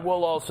point. I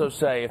will also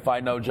say, if I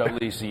know Joe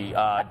Lisi,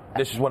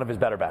 this is one of his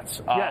better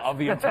bets of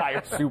the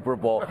entire Super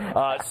Bowl.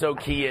 So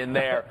key in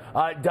there.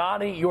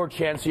 Donnie, your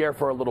chance here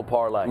for a little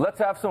parlay. Let's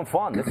have some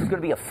fun. This is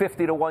going to be a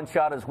 50-to-1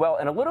 shot as well,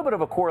 and a little bit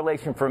of a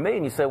correlation for me.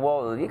 And you say,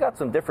 well, you got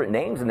some different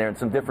names in there and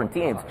some different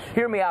teams.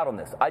 Hear me out on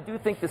this. I do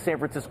think the San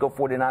Francisco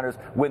 49ers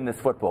win this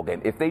football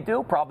game. If they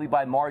do, probably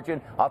by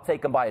margin, I'll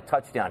take them by a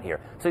touchdown here.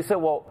 So you say,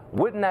 well,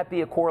 wouldn't that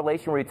be a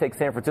correlation where you take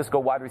San Francisco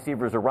wide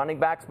receivers or running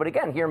backs? But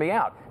again, hear me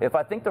out. If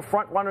I think the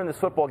front runner in this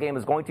football game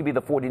is going to be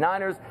the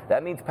 49ers,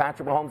 that means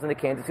Patrick Mahomes and the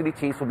Kansas City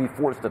Chiefs will be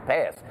forced to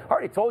pass. I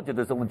already told you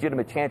there's a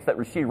legitimate chance that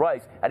Rashee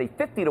Rice at a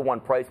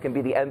 50-to-1 price can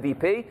be the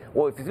MVP.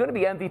 Well, if he's going to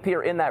be MVP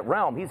or in that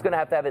realm, he's going to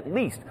have at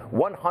least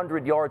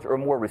 100 yards or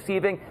more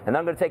receiving, and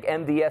I'm going to take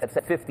MVS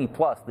at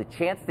 50-plus. The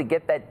chance to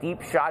get that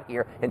deep shot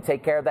here and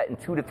take care of that in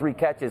 2 to 3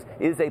 catches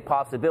is a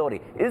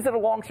possibility. Is it a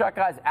long shot,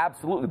 guys?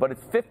 Absolutely, but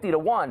it's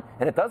 50-to-1,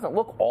 and it doesn't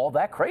look all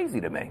that crazy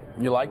to me.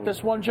 You like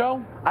this one,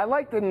 Joe? I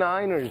like the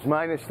Niners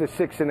minus the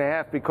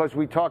 6.5 because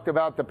we talked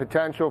about the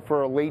potential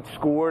for a late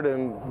scored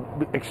and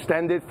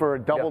extended for a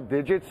double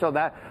digit, so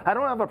that I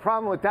don't have a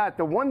problem with that.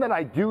 The one that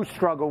I do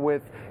struggle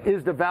with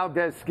is the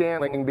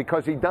Valdez-Scantling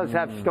because he does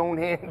have stone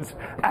hands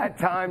at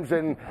times,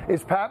 and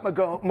is Pat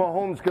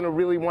Mahomes going to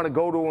really want to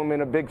go to him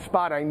in a big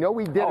spot? I know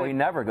he did. Oh, he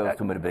never goes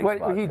to him in a big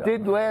spot. He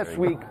did last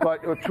week,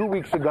 or 2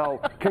 weeks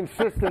ago,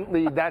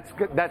 consistently. That's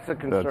a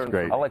concern. That's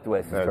great. I like the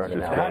way this is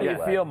turning out. How do you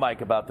feel,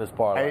 Mike, about this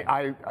parlay?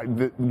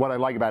 What I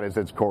like about it is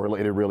it's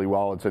correlated really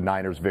well. It's a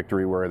Niners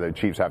victory where the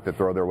Chiefs have to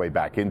throw their way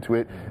back into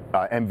it.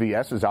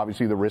 MVS is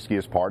obviously the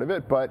riskiest part of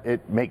it, but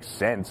it makes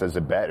sense as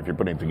a bet if you're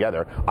putting it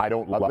together. I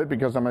don't love it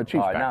because I'm a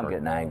Chiefs fan. Now I'm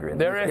getting angry.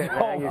 There is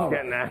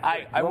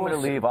I want to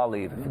leave. I'll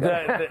leave.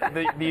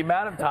 The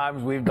amount of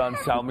times we've done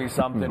Sell Me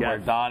Something where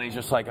Donnie's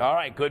just like, all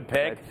right, good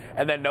pick,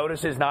 and then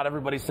notices not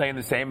everybody's saying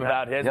the same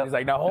about his. He's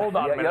like, now hold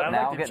on a minute. I'd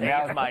like to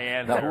change my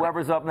answer. Now,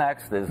 whoever's up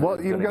next is.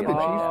 Well, you've got the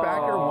Chiefs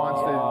backer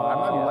wants to. I'm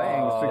not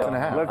laying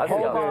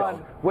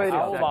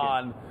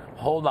 6.5.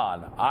 Hold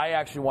on. I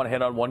actually want to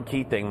hit on one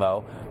key thing,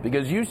 though,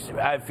 because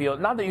I feel,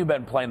 not that you've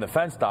been playing the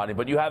fence, Donnie,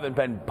 but you haven't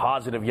been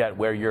positive yet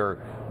where you're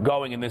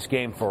going in this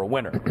game for a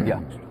winner.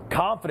 Yeah.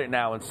 Confident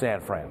now in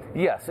San Fran.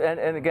 Yes,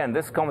 and again,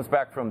 this comes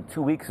back from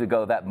 2 weeks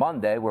ago, that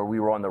Monday, where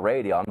we were on the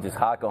radio. I'm just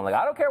hot going, like,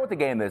 I don't care what the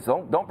game is.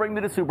 Don't bring me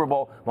to Super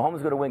Bowl. Mahomes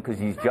is going to win because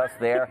he's just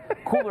there.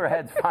 Cooler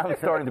heads finally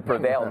starting to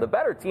prevail. The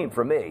better team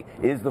for me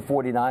is the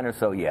 49ers,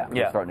 so yeah,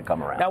 it's starting to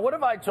come around. Now, what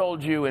if I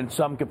told you in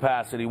some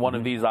capacity one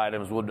of these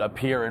items would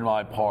appear in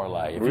my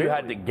parlay? If you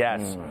had to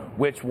guess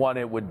which one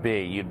it would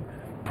be, you'd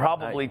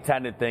probably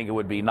tend to think it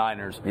would be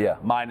Niners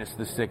minus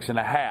the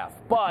 6.5.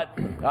 But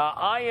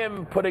I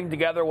am putting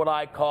together what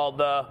I call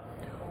the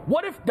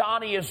what if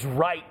Donnie is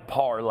right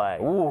parlay.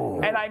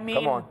 Ooh, and I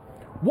mean,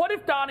 what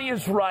if Donnie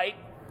is right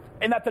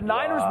and that the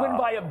Niners win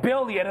by $1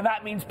 billion, and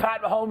that means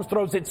Pat Mahomes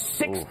throws it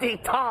 60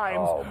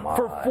 times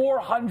for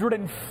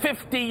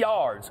 450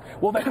 yards.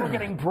 Well, then we're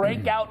getting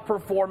breakout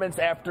performance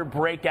after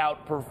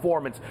breakout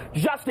performance.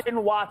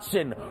 Justin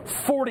Watson,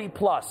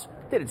 40-plus.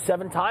 Did it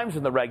 7 times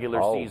in the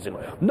regular season.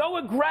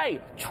 Noah Gray,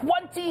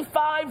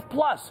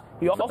 25-plus.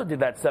 He also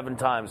did that 7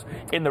 times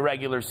in the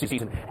regular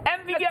season.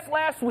 MVS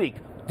last week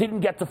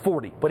didn't get to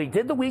 40, but he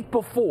did the week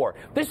before.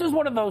 This is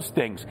one of those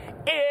things.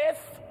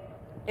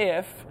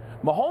 If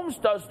Mahomes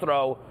does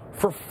throw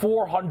for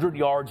 400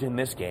 yards in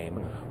this game,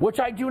 which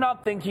I do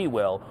not think he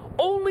will,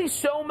 only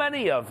so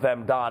many of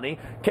them, Donnie,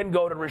 can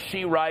go to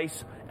Rashee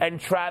Rice and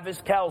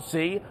Travis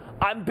Kelce.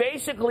 I'm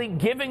basically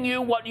giving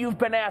you what you've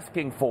been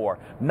asking for.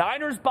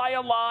 Niners by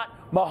a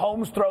lot,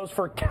 Mahomes throws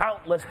for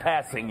countless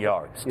passing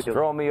yards. You're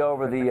throwing me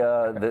over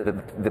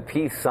the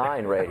peace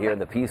sign right here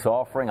and the peace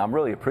offering. I'm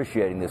really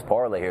appreciating this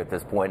parlay here at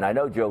this point. And I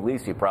know Joe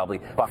Lisi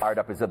probably fired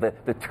up as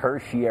the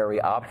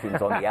tertiary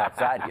options on the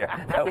outside here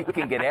that we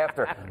can get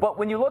after. But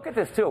when you look at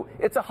this, too,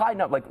 it's a high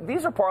number. Like,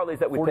 these are parlays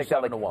that we picked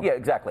out. Like, yeah,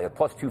 exactly.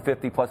 Plus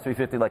 250, plus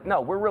 350. Like,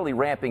 no, we're really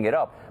ramping it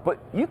up. But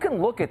you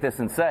can look at this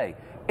and say,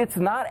 it's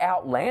not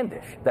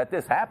outlandish that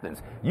this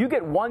happens. You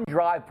get one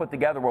drive put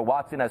together where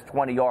Watson has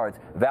 20 yards,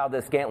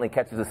 Valdez-Scantling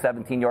catches a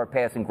 17-yard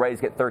pass, and Grays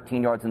get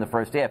 13 yards in the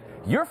first half.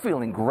 You're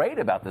feeling great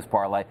about this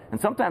parlay, and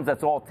sometimes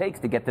that's all it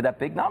takes to get to that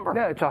big number.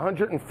 Yeah, it's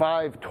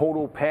 105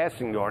 total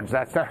passing yards.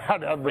 That's not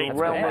out of the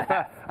realm of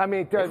that. I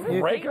mean, that's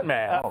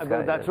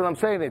what I'm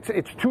saying. It's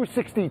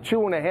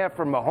 262.5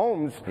 for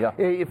Mahomes. Yeah.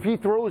 If he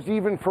throws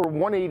even for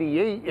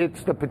 188,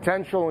 it's the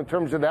potential in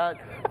terms of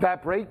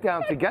that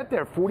breakdown to get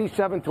there.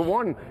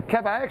 47-1.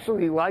 Kev, I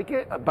actually like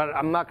it, but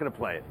I'm not going to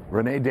play it.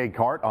 Rene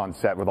Descartes on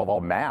set with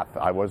all math.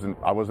 I wasn't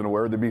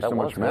aware there'd be so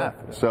much math.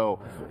 So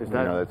he's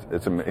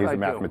a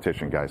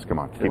mathematician, guys. Come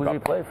on, keep up. Who do you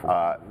play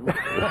for?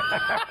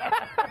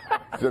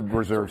 It's a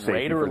reserve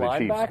safety for the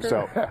Chiefs.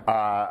 So,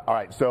 all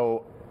right.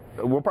 So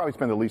we'll probably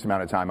spend the least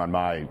amount of time on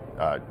my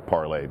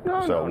parlay.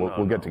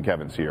 We'll get to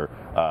Kevin's here.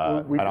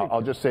 And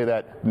I'll just say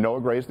that Noah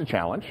Gray's the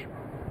challenge.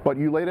 But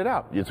you laid it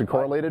out. It's a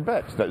correlated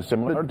bet. It's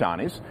similar to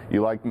Donnie's.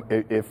 You like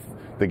if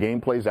the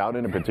game plays out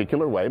in a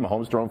particular way,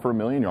 Mahomes throwing for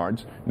 1,000,000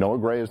 yards, Noah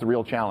Gray is the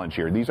real challenge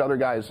here. These other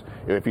guys,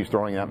 if he's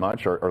throwing that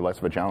much, are less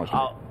of a challenge.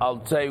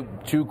 I'll say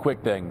two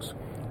quick things.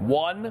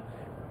 One,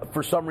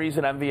 for some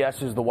reason,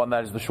 MVS is the one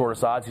that is the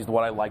shortest odds. He's the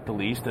one I like the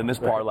least in this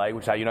parlay,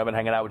 which I've been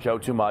hanging out with Joe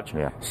too much.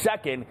 Yeah.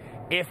 Second,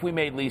 if we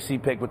made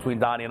Lisi pick between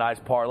Donnie and I's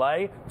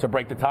parlay to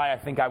break the tie, I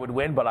think I would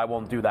win, but I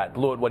won't do that.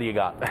 Blewett, what do you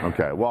got?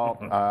 Okay, well,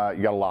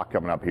 you got a lot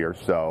coming up here,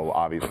 so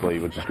obviously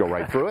we'll just go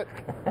right through it.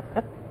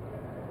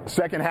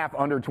 Second half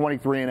under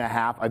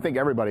 23.5. I think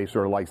everybody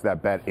sort of likes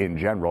that bet in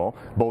general.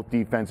 Both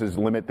defenses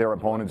limit their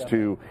opponents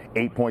to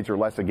 8 points or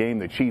less a game.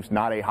 The Chiefs,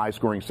 not a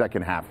high-scoring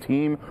second half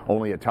team,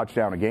 only a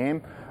touchdown a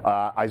game.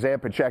 Isaiah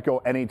Pacheco,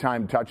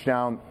 anytime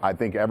touchdown, I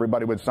think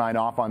everybody would sign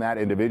off on that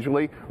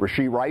individually.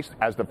 Rashee Rice,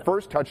 as the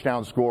first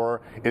touchdown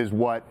scorer, is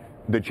what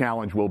the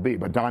challenge will be.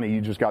 But Donnie,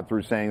 you just got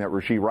through saying that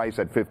Rashee Rice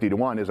at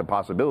 50-1 is a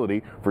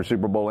possibility for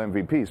Super Bowl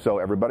MVP. So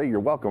everybody, you're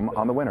welcome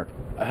on the winner.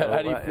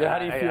 How do you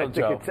feel,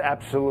 Joe? I think it's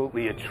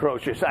absolutely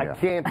atrocious. I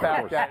can't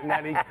back that in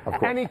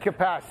any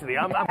capacity.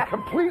 I'm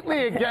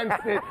completely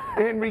against it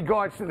in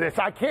regards to this.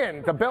 I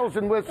can't. The bells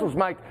and whistles,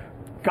 Mike.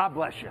 God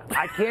bless you.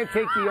 I can't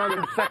take the under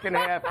the second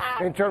half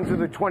in terms of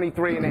the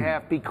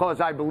 23.5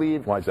 because I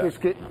believe I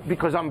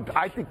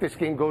think this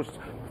game goes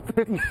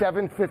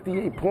 57,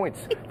 58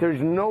 points.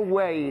 There's no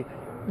way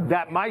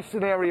that my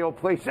scenario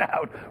plays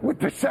out with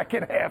the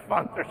second half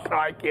under, so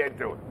I can't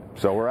do it.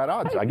 So we're at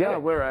odds. I get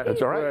it. We're at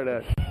It's all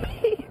right.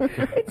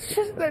 It's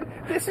just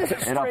that this is a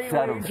straight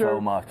upset him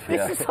so much.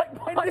 This is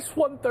like minus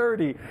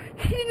 130.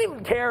 He didn't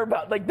even care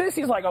about this.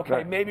 He's like,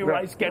 okay, maybe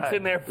Rice gets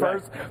in there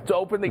first to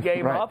open the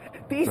game up.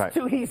 These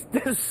two, he's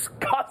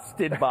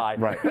disgusted by.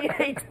 He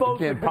hates both.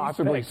 You can't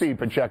possibly see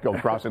Pacheco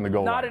crossing the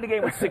goal line. Not in a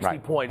game with 60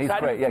 points. He's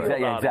great. Yeah,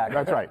 exactly.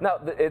 That's right. Now,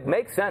 it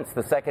makes sense,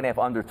 the second half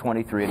under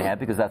 23.5,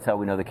 because that's how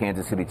we know the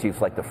Kansas City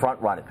Chiefs like to front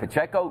run it.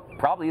 Pacheco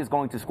probably is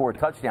going to score a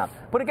touchdown.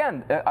 But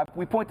again,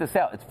 we point this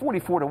out. It's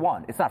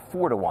 44-1. It's not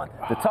 4-1.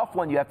 The tough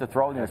one you have to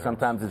throw in there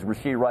sometimes is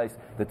Rashee Rice,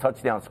 the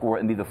touchdown scorer,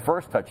 and be the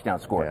first touchdown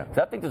scorer. Yeah.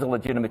 So I think there's a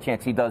legitimate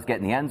chance he does get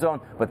in the end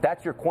zone, but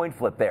that's your coin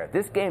flip there.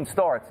 This game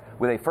starts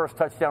with a first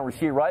touchdown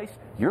Rashee Rice.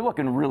 You're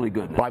looking really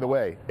good now. By the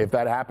way, if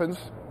that happens,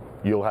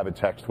 you'll have a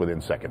text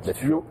within seconds. And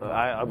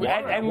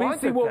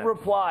Lisi will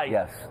reply.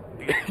 Yes.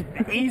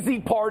 Easy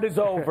part is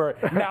over.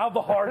 Now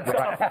the hard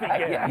stuff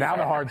begins. Now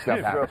the hard stuff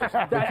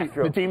happens.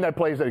 The team that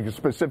plays a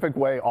specific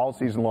way all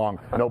season long,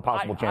 no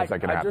possible chance that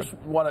can happen. I just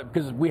want to,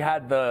 because we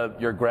had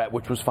your Gret,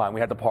 which was fine. We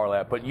had the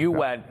parlay, but you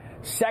went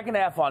second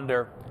half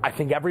under. I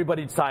think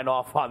everybody'd sign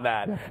off on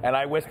that. And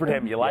I whispered to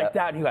him, you like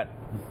that? And he went,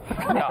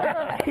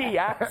 no. He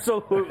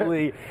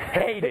absolutely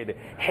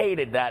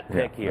hated that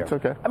pick here. It's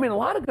okay. I mean, a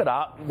lot of good.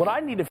 What I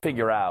need to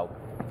figure out,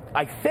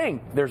 I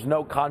think there's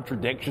no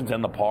contradictions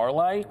in the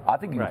parlay. I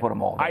think you can put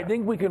them all together. I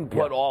think we can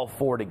put all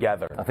four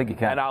together. I think you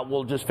can. And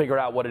we'll just figure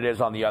out what it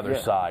is on the other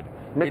side.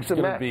 Mix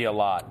it's going to be a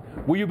lot.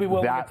 Will you be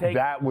willing to take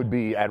that? Would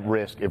be at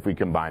risk if we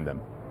combine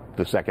them.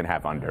 The second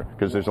half under,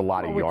 because there's a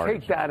lot of yards. We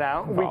take that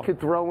out. We could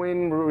throw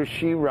in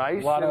Rashee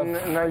Rice and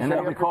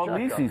then we call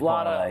Lisi's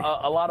parlay.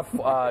 A lot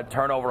of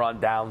turnover on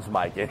downs,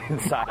 Mike,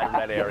 inside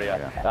that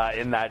area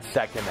in that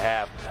second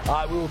half.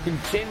 We will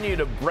continue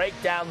to break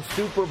down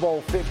Super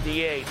Bowl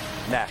 58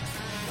 next.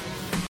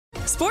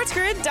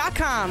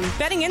 SportsGrid.com.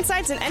 Betting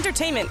insights and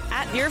entertainment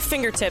at your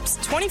fingertips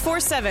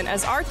 24/7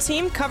 as our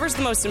team covers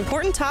the most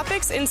important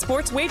topics in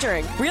sports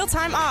wagering.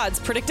 Real-time odds,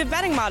 predictive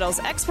betting models,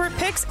 expert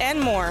picks, and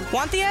more.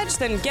 Want the edge?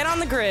 Then get on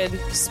the grid.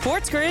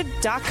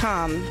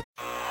 SportsGrid.com.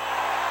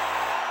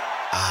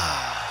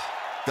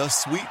 The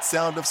sweet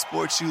sound of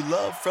sports you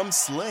love from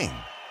Sling.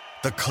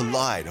 The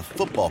collide of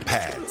football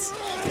pads.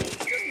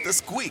 The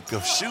squeak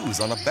of shoes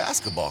on a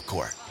basketball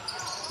court.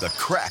 the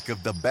crack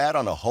of the bat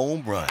on a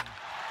home run,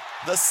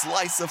 the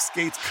slice of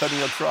skates cutting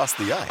across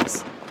the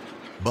ice.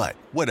 But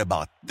what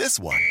about this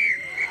one?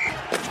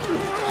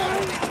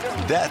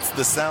 That's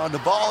the sound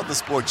of all the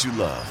sports you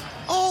love,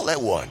 all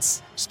at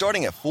once.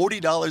 Starting at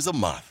 $40 a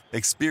month.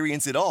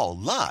 Experience it all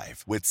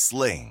live with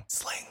Sling.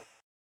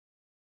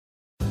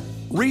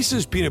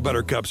 Reese's peanut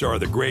butter cups are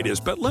the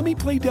greatest, but let me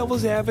play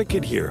devil's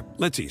advocate here.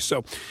 Let's see.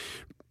 So,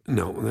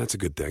 no, that's a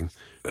good thing.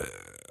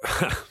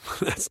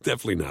 That's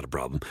definitely not a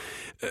problem.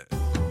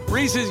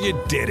 Reese's, you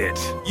did it.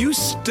 You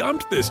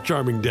stumped this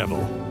charming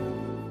devil.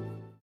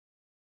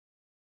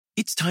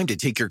 It's time to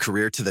take your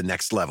career to the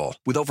next level.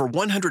 With over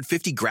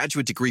 150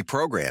 graduate degree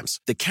programs,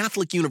 the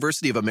Catholic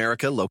University of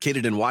America,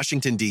 located in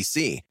Washington,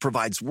 D.C.,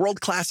 provides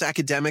world-class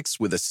academics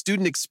with a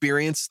student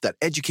experience that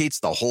educates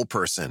the whole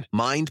person,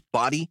 mind,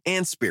 body,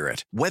 and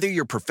spirit. Whether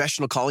your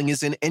professional calling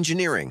is in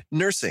engineering,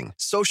 nursing,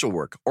 social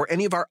work, or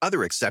any of our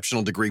other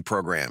exceptional degree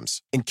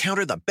programs,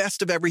 encounter the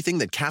best of everything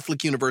that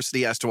Catholic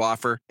University has to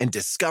offer and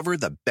discover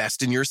the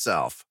best in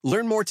yourself.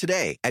 Learn more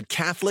today at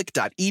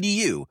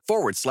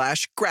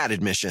catholic.edu/grad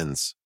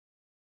admissions.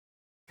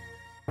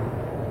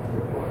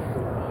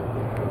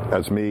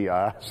 That's me.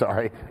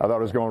 Sorry. I thought I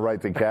was going right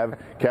to Kev.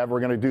 Kev,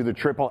 we're going to do the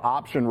triple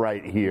option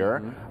right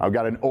here. I've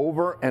got an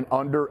over, an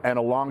under, and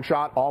a long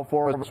shot. All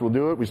four of us will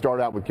do it. We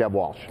start out with Kev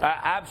Walsh.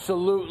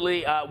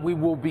 Absolutely. We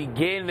will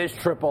begin this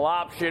triple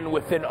option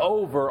with an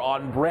over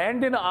on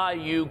Brandon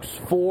Ayuk's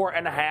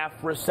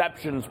 4.5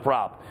 receptions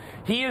prop.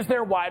 He is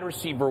their wide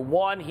receiver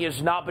one. He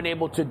has not been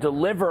able to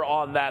deliver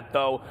on that,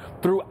 though,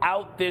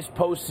 throughout this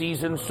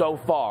postseason so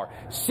far.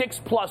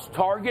 6+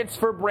 targets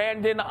for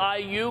Brandon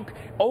Ayuk.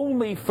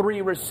 Only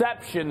 3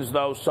 receptions,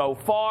 though, so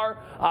far.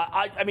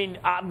 I mean,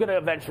 I'm going to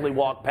eventually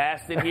walk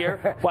past it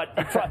here, but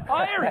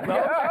oh, there he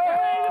goes.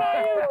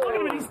 Look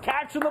at him. He's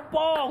catching the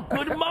ball.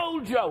 Good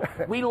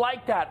mojo. We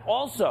like that.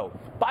 Also,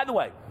 by the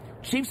way,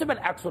 Chiefs have been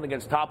excellent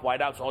against top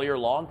wideouts all year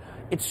long.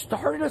 It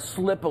started to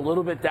slip a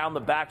little bit down the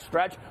back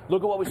stretch.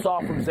 Look at what we saw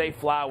from Zay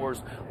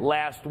Flowers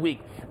last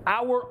week.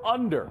 Our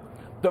under.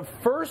 The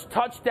first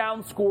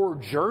touchdown scorer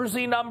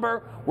jersey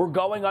number, we're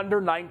going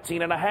under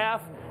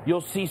 19.5.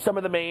 You'll see some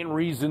of the main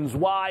reasons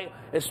why,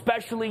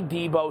 especially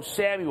Deebo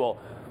Samuel.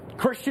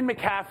 Christian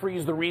McCaffrey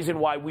is the reason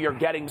why we are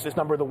getting this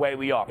number the way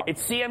we are.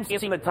 It's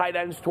CMC the tight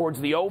ends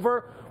towards the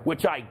over,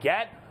 which I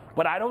get,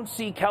 but I don't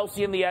see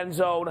Kelsey in the end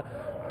zone.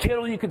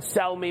 Kittle, you could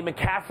sell me.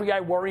 McCaffrey, I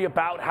worry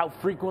about how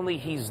frequently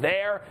he's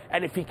there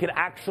and if he can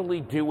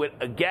actually do it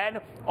again.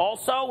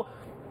 Also,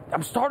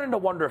 I'm starting to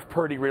wonder if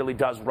Purdy really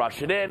does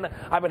rush it in.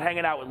 I've been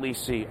hanging out with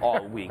Lisi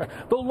all week.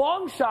 The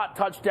long shot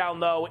touchdown,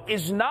 though,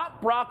 is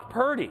not Brock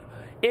Purdy.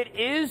 It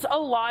is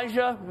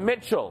Elijah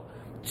Mitchell,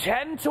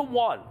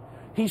 10-1.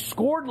 He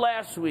scored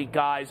last week,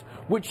 guys,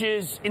 which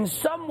is in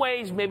some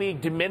ways maybe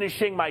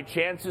diminishing my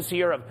chances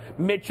here of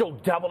Mitchell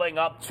doubling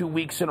up 2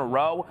 weeks in a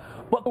row.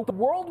 But the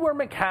world where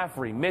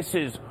McCaffrey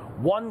misses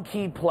one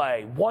key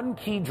play, one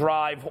key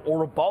drive,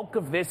 or a bulk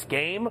of this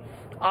game,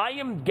 I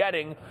am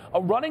getting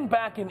a running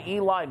back in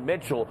Eli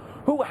Mitchell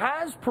who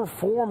has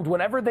performed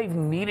whenever they've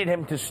needed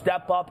him to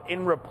step up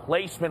in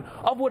replacement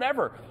of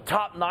whatever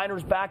top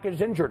Niners back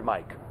is injured,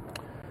 Mike.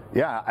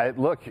 Yeah,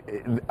 look,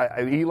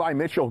 Eli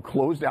Mitchell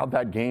closed out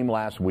that game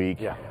last week.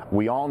 Yeah.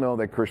 We all know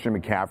that Christian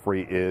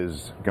McCaffrey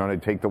is going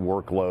to take the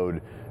workload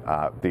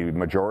the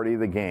majority of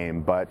the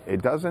game, but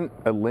it doesn't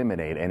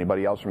eliminate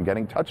anybody else from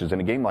getting touches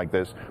in a game like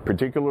this,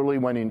 particularly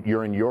when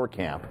you're in your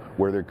camp,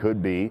 where there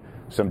could be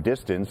some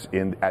distance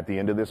at the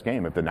end of this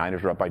game if the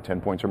Niners are up by 10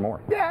 points or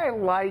more. Yeah,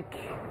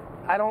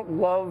 I don't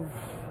love...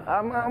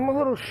 I'm a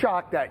little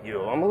shocked at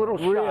you. I'm a little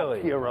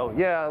shocked, Hero.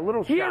 Yeah, a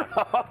little shocked.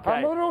 Okay.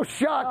 I'm a little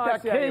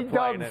shocked that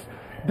K-Dubs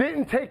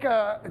didn't take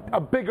a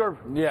bigger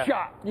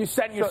shot. You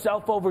sent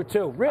yourself over,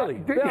 too.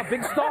 Really? Yeah,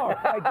 big star.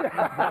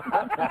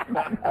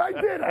 I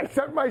did. I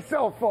sent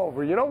myself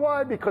over. You know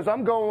why? Because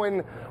I'm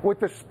going with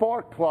the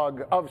spark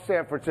plug of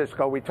San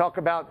Francisco. We talk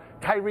about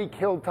Tyreek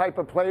Hill type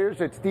of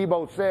players. It's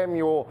Deebo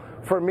Samuel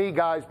for me,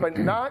 guys, but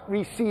not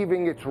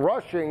receiving. It's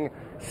rushing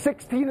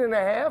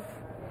 16.5.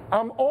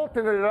 I'm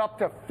alternate it up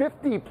to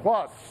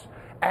 50+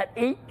 at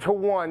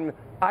 8-1.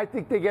 I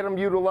think they get them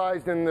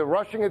utilized in the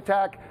rushing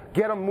attack,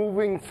 get them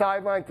moving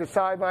sideline to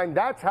sideline.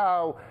 That's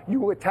how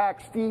you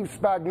attack Steve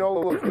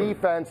Spagnuolo's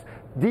defense.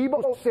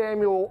 Deebo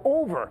Samuel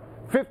over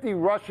 50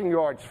 rushing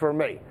yards for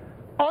me.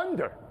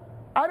 Under.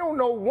 I don't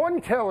know one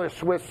Taylor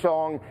Swift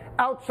song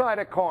outside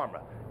of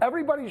Karma.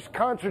 Everybody's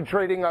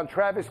concentrating on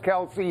Travis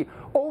Kelce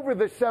over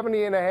the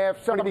 70.5,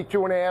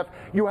 72.5.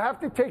 You have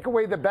to take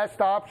away the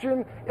best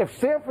option. If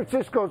San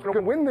Francisco's going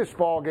to win this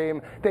ball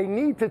game, they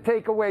need to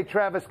take away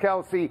Travis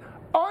Kelce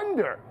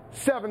under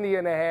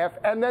 70.5,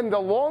 and then the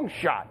long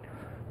shot,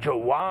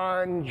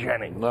 Juwan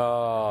Jennings.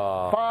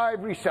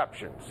 5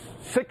 receptions,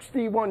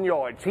 61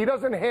 yards. He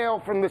doesn't hail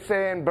from the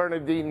San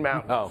Bernardine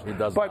Mountains. No, he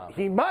doesn't. But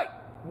he might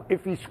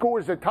if he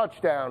scores a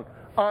touchdown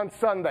on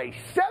Sunday.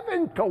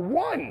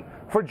 7-1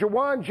 for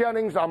Juwan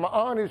Jennings. I'm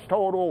on his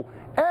total.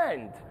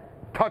 And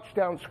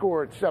touchdown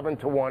score at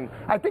 7-1.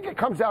 I think it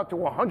comes out to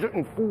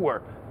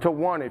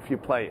 104-1 if you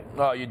play it.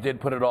 Oh, you did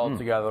put it all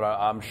together.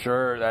 I'm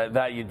sure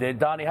that you did.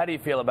 Donnie, how do you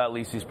feel about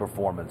Lisi's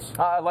performance?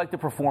 I like the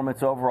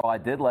performance overall. I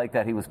did like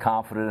that he was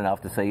confident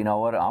enough to say, you know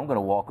what, I'm going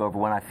to walk over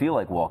when I feel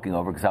like walking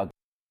over, because how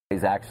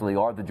actually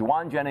are. The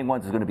Juwan Jennings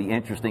ones is going to be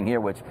interesting here,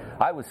 which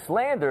I was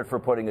slandered for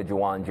putting a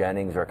Juwan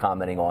Jennings or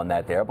commenting on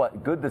that there,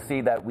 but good to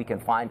see that we can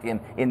find him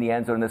in the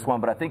end zone in this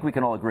one. But I think we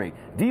can all agree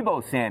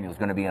Deebo Samuel is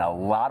going to be in a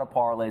lot of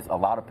parlays, a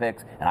lot of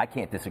picks, and I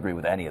can't disagree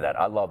with any of that.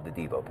 I love the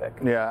Deebo pick.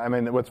 Yeah, I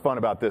mean, what's fun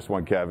about this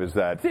one, Kev, is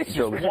that this is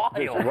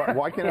wild.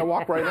 Why can't I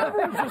walk right now?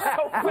 Everyone's just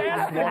so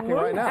fast. Walking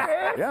right now.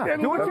 Yeah,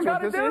 do what you got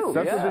to do.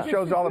 That's what this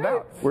show's all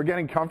about. We're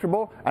getting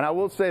comfortable, and I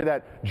will say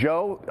that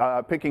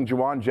Joe picking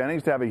Juwan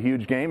Jennings to have a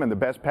huge game and the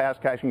best pass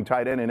catching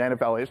tight end in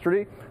NFL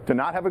history to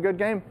not have a good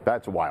game,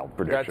 that's a wild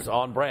prediction. That's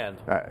on brand.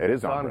 It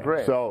is on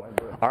brand. So,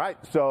 all right.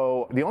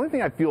 So the only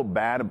thing I feel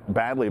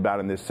badly about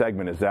in this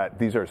segment is that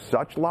these are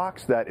such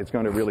locks that it's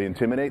going to really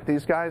intimidate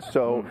these guys.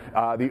 So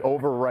the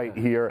over right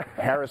here,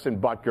 Harrison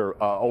Butker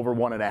over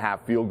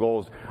 1.5 field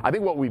goals. I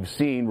think what we've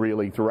seen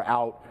really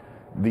throughout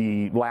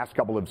the last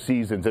couple of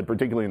seasons, and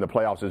particularly in the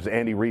playoffs, is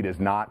Andy Reid is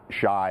not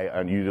shy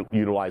on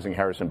utilizing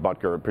Harrison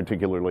Butker,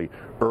 particularly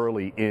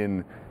early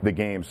in the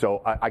game.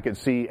 So I could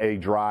see a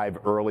drive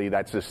early,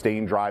 that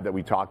sustained drive that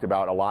we talked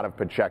about, a lot of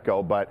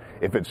Pacheco. But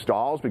if it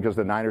stalls because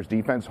the Niners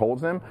defense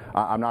holds them,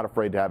 I'm not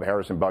afraid to have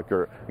Harrison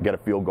Butker get a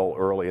field goal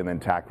early and then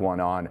tack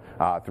one on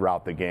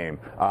throughout the game.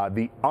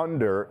 The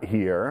under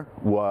here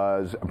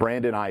was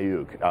Brandon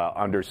Ayuk,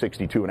 under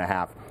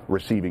 62.5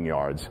 receiving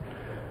yards.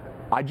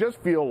 I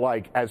just feel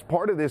like as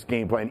part of this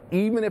game plan,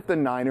 even if the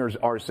Niners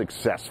are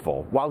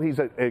successful, while he's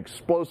an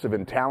explosive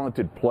and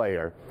talented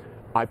player,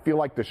 I feel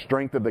like the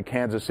strength of the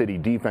Kansas City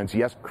defense,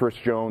 yes, Chris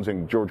Jones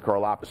and George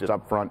Karlaftis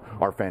up front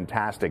are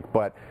fantastic,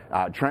 but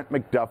Trent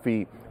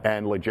McDuffie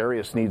and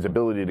L'Jarius Sneed's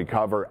ability to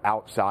cover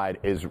outside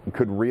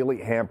could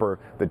really hamper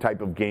the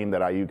type of game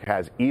that Ayuk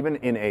has, even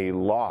in a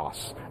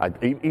loss.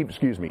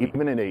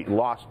 Even in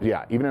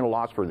a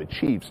loss for the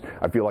Chiefs.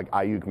 I feel like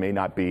Ayuk may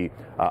not be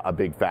a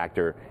big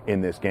factor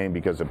in this game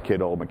because of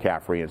Kittle,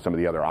 McCaffrey, and some of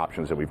the other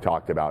options that we've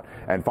talked about.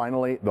 And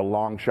finally, the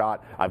long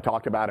shot. I've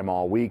talked about him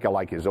all week. I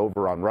like his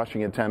over on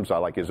rushing attempts. I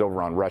like his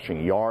over on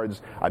rushing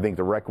yards. I think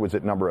the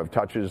requisite number of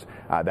touches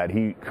that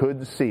he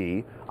could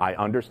see. I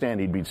understand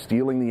he'd be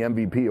stealing the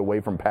MVP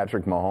away from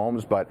Patrick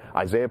Mahomes, but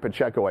Isaiah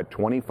Pacheco at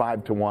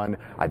 25-1,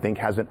 I think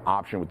has an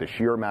option with the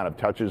sheer amount of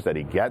touches that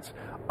he gets.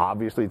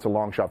 Obviously, it's a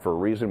long shot for a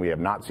reason. We have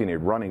not seen a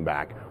running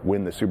back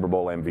win the Super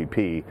Bowl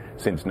MVP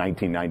since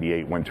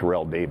 1998 when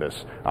Terrell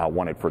Davis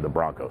won it for the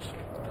Broncos.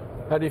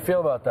 How do you feel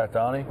about that,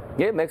 Donnie?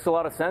 Yeah, it makes a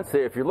lot of sense.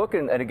 If you're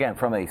looking, and again,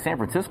 from a San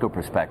Francisco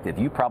perspective,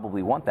 you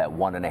probably want that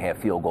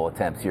 1.5 field goal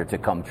attempts here to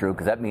come true,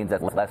 because that means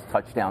that less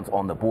touchdowns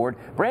on the board.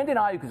 Brandon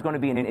Ayuk is going to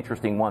be an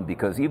interesting one,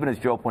 because even as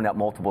Joe pointed out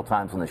multiple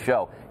times on the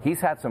show,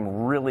 he's had some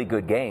really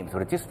good games,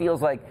 but it just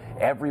feels like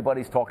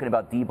everybody's talking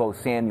about Deebo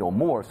Samuel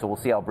more, so we'll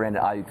see how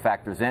Brandon Ayuk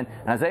factors in.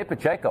 And Isaiah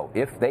Pacheco,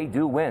 if they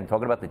do win,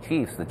 talking about the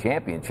Chiefs, the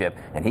championship,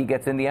 and he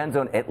gets in the end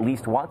zone at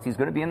least once, he's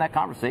going to be in that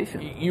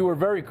conversation. You were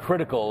very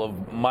critical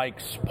of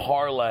Mike's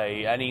parlay.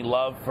 Any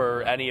love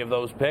for any of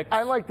those picks?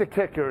 I like the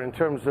kicker in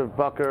terms of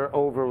Butker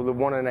over the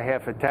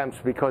 1.5 attempts,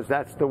 because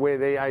that's the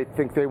way I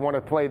think they want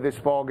to play this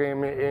ball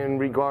game in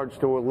regards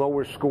to a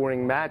lower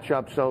scoring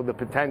matchup. So the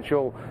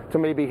potential to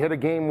maybe hit a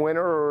game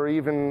winner or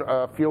even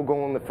a field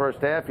goal in the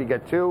first half. You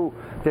get 2,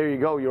 there you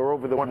go. You're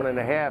over the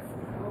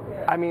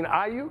 1.5. I mean,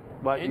 are you?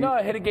 But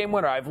I hit a game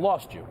winner. I've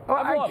lost you.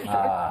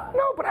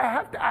 No, but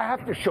I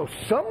have to show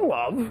some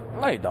love.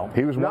 No, you don't.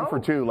 He was 1 for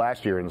 2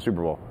 last year in the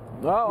Super Bowl.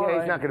 Oh, yeah,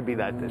 he's not going to be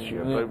that this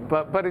year,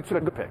 but it's a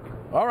good pick.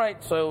 All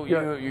right, so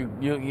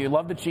you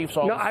love the Chiefs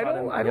all of a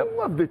sudden. I don't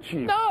love the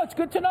Chiefs. No, it's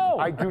good to know.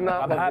 I do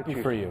not. I'm happy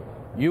for you.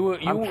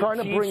 I'm trying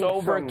to bring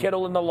over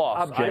Kittle in the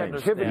loss.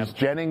 It's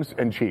Jennings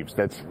and Chiefs.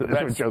 That's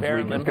what Joe's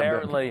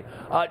apparently.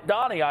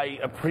 Donnie, I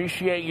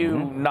appreciate you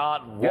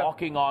not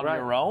walking on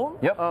your own.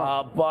 Yep.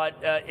 But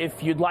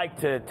if you'd like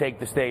to take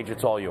the stage,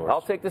 it's all yours.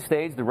 I'll take the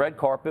stage, the red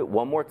carpet,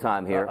 one more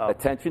time here.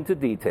 Attention to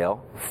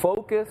detail.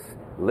 Focus.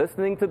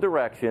 Listening to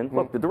direction.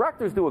 Look, the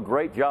directors do a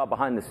great job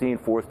behind the scene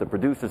for us, the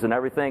producers and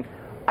everything.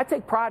 I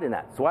take pride in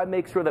that. So I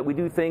make sure that we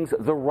do things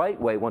the right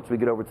way once we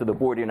get over to the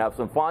board here and have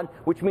some fun,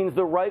 which means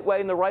the right way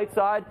and the right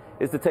side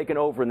is to take an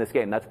over in this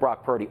game. That's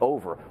Brock Purdy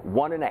over.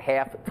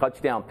 1.5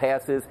 touchdown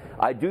passes.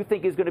 I do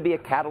think he's going to be a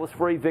catalyst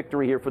for a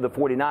victory here for the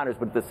 49ers,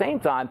 but at the same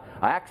time,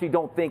 I actually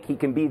don't think he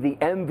can be the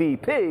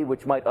MVP,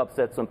 which might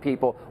upset some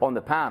people on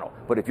the panel.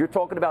 But if you're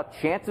talking about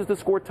chances to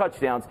score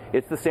touchdowns,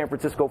 it's the San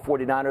Francisco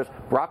 49ers.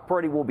 Brock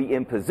Purdy will be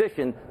in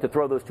position to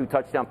throw those 2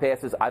 touchdown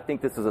passes. I think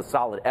this is a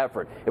solid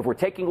effort. If we're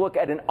taking a look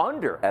at an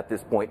under under at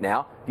this point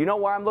now. Do you know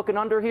why I'm looking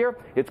under here?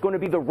 It's going to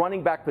be the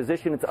running back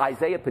position. It's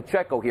Isaiah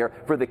Pacheco here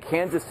for the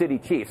Kansas City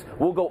Chiefs.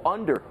 We'll go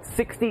under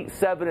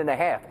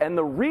 67.5. And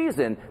the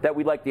reason that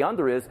we like the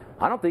under is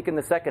I don't think in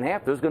the second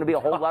half there's going to be a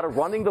whole lot of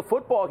running the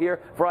football here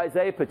for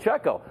Isaiah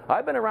Pacheco.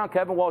 I've been around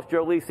Kevin Walsh,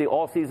 Joe Lisi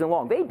all season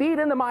long. They beat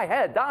into my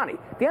head, Donnie.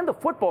 At the end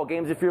of football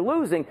games, if you're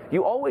losing,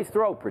 you always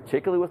throw,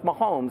 particularly with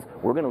Mahomes.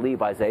 We're going to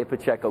leave Isaiah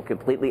Pacheco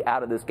completely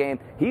out of this game.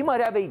 He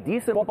might have a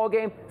decent football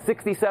game,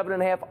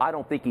 67.5. I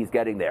don't think he's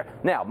getting there.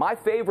 Now, my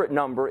favorite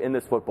number in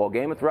this football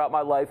game and throughout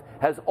my life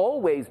has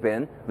always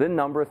been the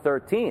number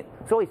 13.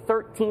 It's only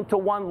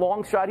 13-1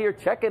 long shot here.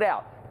 Check it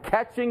out.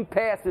 Catching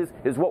passes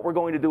is what we're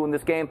going to do in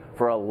this game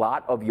for a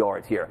lot of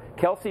yards here.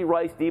 Kelsey,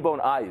 Rice, Debo,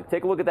 and Ayuk.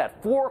 Take a look at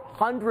that.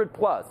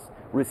 400-plus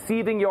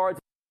receiving yards.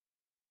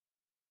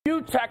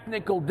 Few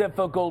technical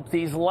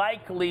difficulties,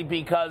 likely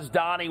because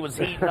Donnie was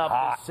heating up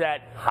the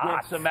set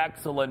with some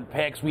excellent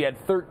picks. We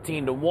had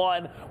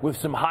 13-1 with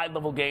some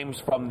high-level games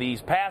from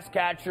these pass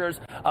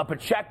catchers.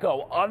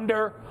 Pacheco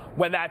under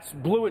when that's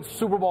Blewett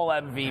Super Bowl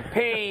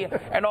MVP.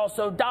 And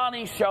also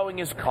Donnie showing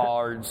his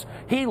cards.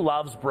 He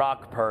loves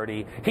Brock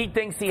Purdy. He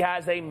thinks he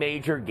has a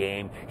major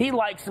game. He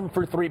likes him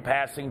for 3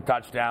 passing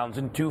touchdowns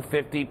and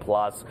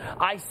 250-plus.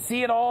 I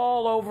see it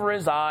all over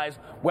his eyes,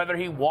 whether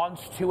he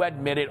wants to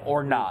admit it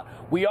or not.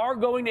 We are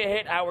going to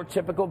hit our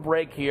typical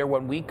break here.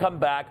 When we come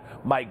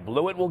back, Mike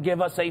Blewett will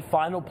give us a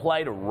final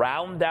play to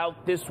round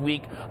out this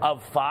week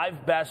of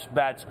 5 best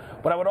bets.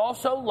 But I would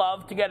also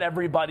love to get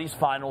everybody's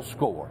final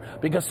score,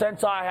 because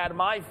since I had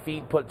my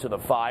feet put to the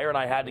fire and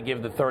I had to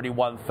give the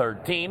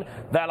 31-13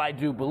 that I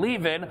do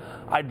believe in,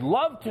 I'd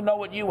love to know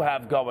what you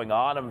have going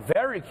on. I'm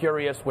very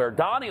curious where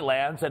Donnie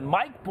lands. And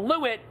Mike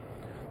Blewett,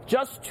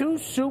 just 2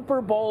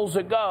 Super Bowls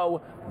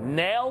ago,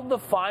 nailed the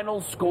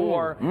final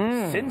score.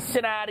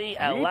 Cincinnati,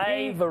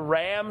 LA, the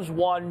Rams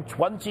won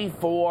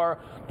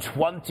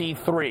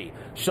 24-23.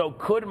 So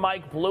could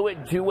Mike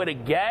Blewett do it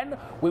again?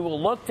 We will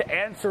look to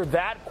answer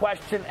that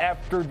question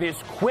after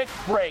this quick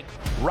break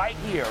right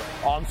here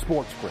on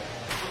SportsGrid.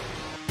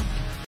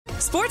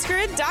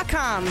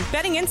 SportsGrid.com.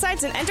 Betting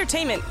insights and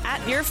entertainment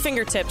at your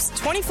fingertips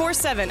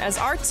 24/7 as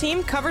our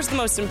team covers the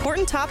most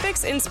important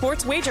topics in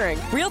sports wagering.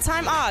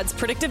 Real-time odds,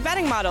 predictive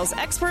betting models,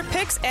 expert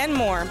picks, and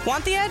more.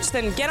 Want the edge?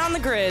 Then get on the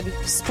grid.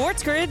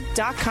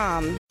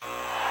 SportsGrid.com.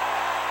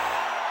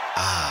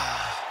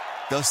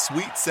 The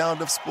sweet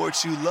sound of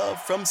sports you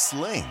love from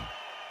Sling.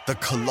 The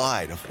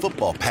collide of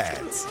football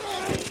pads.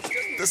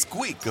 The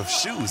squeak of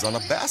shoes on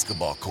a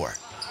basketball court.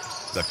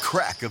 The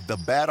crack of the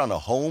bat on a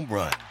home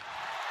run.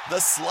 The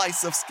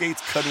slice of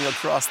skates cutting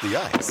across the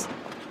ice.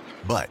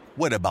 But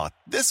what about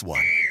this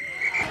one?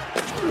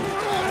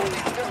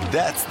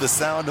 That's the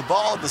sound of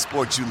all the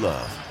sports you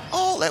love,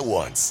 all at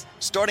once.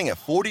 Starting at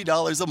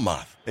 $40 a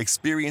month.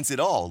 Experience it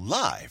all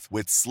live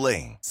with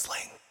Sling.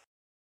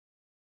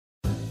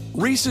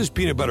 Reese's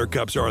peanut butter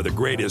cups are the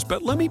greatest,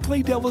 but let me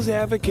play devil's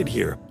advocate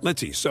here.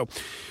 Let's see. So,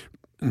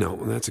 no,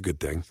 that's a good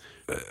thing.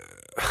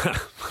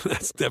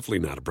 That's definitely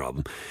not a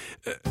problem.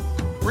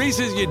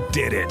 Reese's, you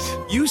did it.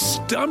 You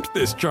stumped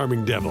this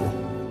charming devil.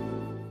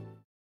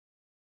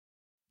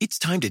 It's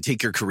time to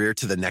take your career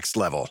to the next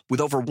level.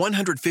 With over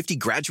 150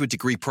 graduate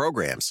degree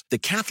programs, the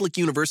Catholic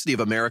University of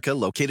America,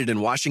 located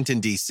in Washington,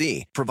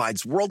 D.C.,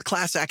 provides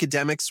world-class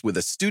academics with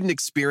a student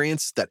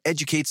experience that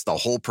educates the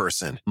whole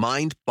person,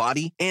 mind,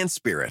 body, and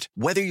spirit.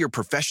 Whether your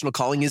professional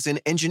calling is in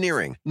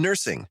engineering,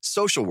 nursing,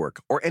 social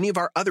work, or any of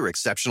our other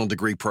exceptional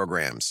degree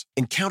programs,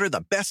 encounter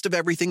the best of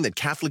everything that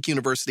Catholic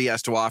University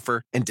has to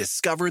offer and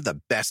discover the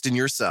best in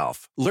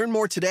yourself. Learn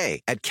more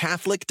today at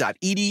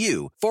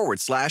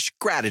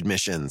catholic.edu/grad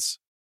admissions.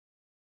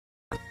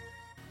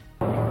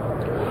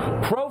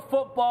 Pro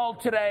Football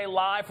Today,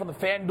 live from the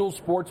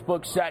FanDuel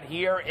Sportsbook set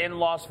here in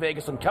Las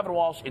Vegas. I'm Kevin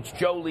Walsh, it's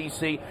Joe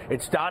Lisi,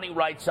 it's Donnie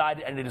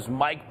Rightside, and it is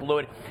Mike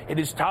Blewett. It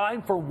is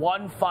time for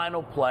one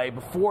final play.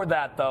 Before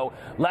that, though,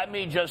 let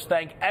me just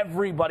thank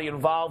everybody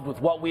involved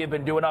with what we have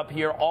been doing up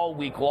here all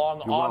week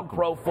long on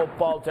Pro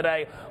Football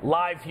Today,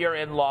 live here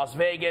in Las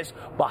Vegas,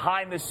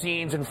 behind the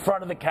scenes, in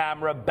front of the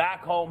camera,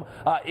 back home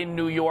in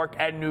New York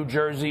and New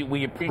Jersey.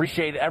 We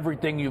appreciate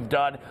everything you've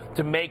done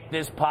to make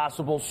this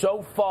possible.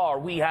 So far,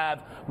 we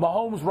have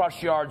Mahomes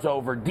rush yards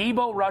over,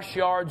 Debo rush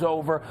yards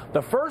over,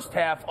 the first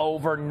half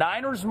over,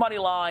 Niners money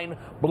line.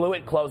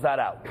 Blewett close that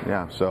out.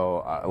 Yeah,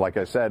 so like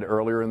I said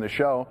earlier in the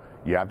show,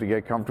 you have to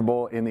get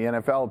comfortable in the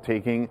NFL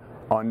taking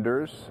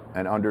unders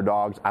and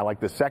underdogs. I like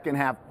the second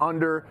half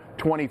under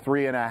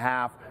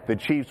 23.5. The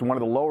Chiefs, one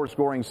of the lower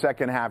scoring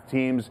second half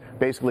teams,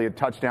 basically a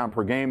touchdown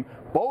per game.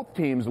 Both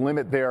teams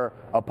limit their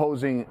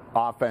opposing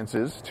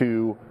offenses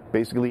to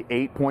basically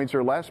 8 points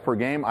or less per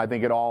game. I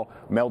think it all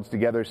melds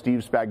together.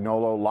 Steve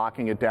Spagnuolo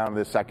locking it down in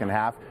the second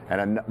half.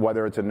 And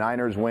whether it's a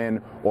Niners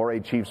win or a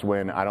Chiefs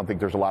win, I don't think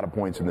there's a lot of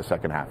points in the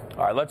second half.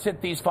 All right, let's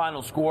hit these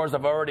final scores.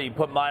 I've already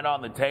put mine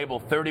on the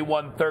table.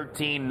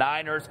 31-13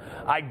 Niners.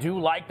 I do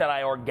like that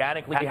I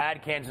organically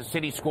had Kansas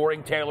City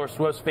scoring Taylor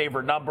Swift's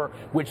favorite number,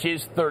 which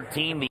is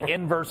 13. The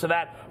inverse of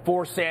that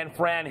for San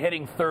Fran,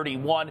 hitting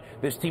 31.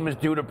 This team is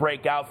due to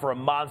break out for a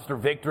monster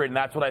victory, and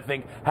that's what I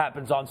think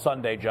happens on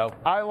Sunday, Joe.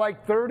 I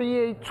like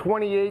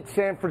 38-28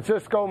 San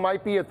Francisco.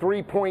 Might be a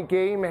 3-point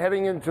game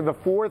heading into the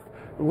fourth.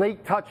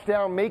 Late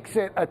touchdown makes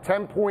it a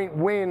 10-point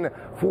win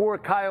for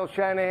Kyle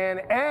Shanahan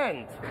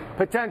and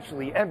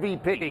potentially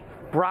MVP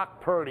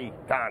Brock Purdy.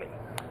 Donnie.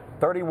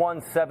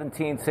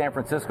 31-17 San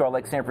Francisco. I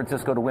like San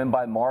Francisco to win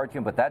by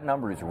margin, but that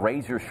number is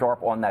razor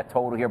sharp on that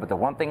total here. But the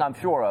one thing I'm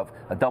sure of,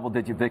 a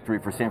double-digit victory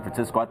for San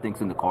Francisco, I think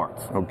is in the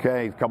cards.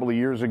 Okay, a couple of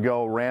years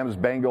ago,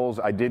 Rams-Bengals,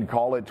 I did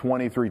call it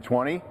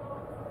 23-20.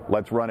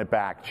 Let's run it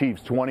back.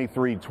 Chiefs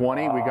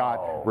 23-20. We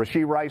got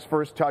Rashee Rice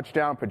first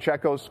touchdown.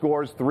 Pacheco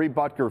scores 3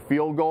 Butker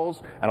field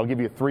goals. And I'll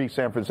give you 3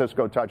 San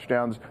Francisco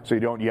touchdowns so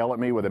you don't yell at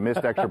me with a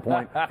missed extra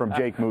point from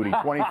Jake Moody.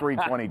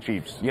 23-20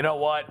 Chiefs. You know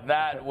what?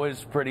 That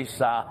was pretty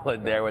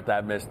solid there with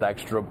that missed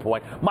extra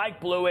point.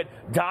 Mike Blewett,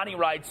 Donnie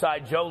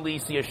Rightside, Joe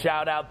Lisi, a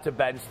shout out to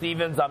Ben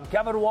Stevens. I'm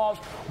Kevin Walsh.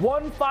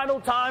 One final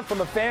time from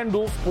the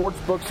FanDuel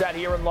Sportsbook set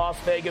here in Las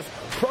Vegas.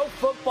 Pro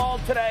football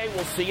today.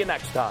 We'll see you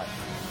next time.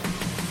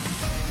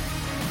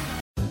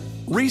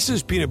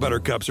 Reese's peanut butter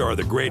cups are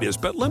the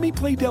greatest, but let me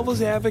play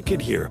devil's advocate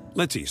here.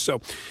 Let's see.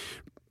 So,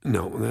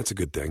 no, that's a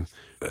good thing.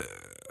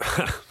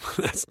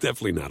 That's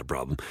definitely not a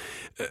problem.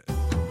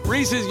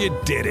 Reese's, you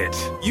did it.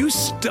 You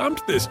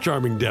stumped this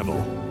charming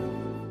devil.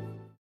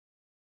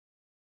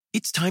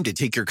 It's time to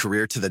take your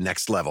career to the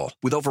next level.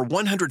 With over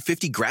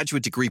 150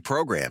 graduate degree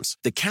programs,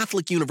 the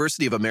Catholic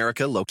University of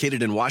America,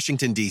 located in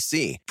Washington,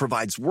 D.C.,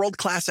 provides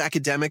world-class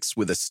academics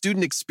with a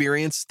student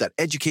experience that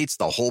educates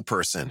the whole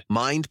person,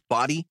 mind,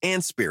 body,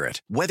 and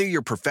spirit. Whether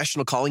your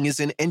professional calling is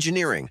in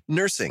engineering,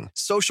 nursing,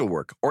 social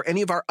work, or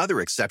any of our other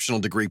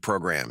exceptional degree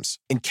programs,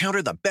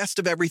 encounter the best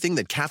of everything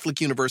that Catholic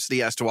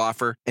University has to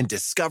offer and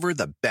discover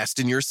the best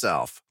in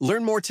yourself.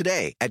 Learn more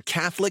today at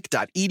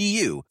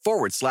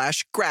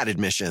catholic.edu/grad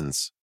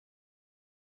admissions.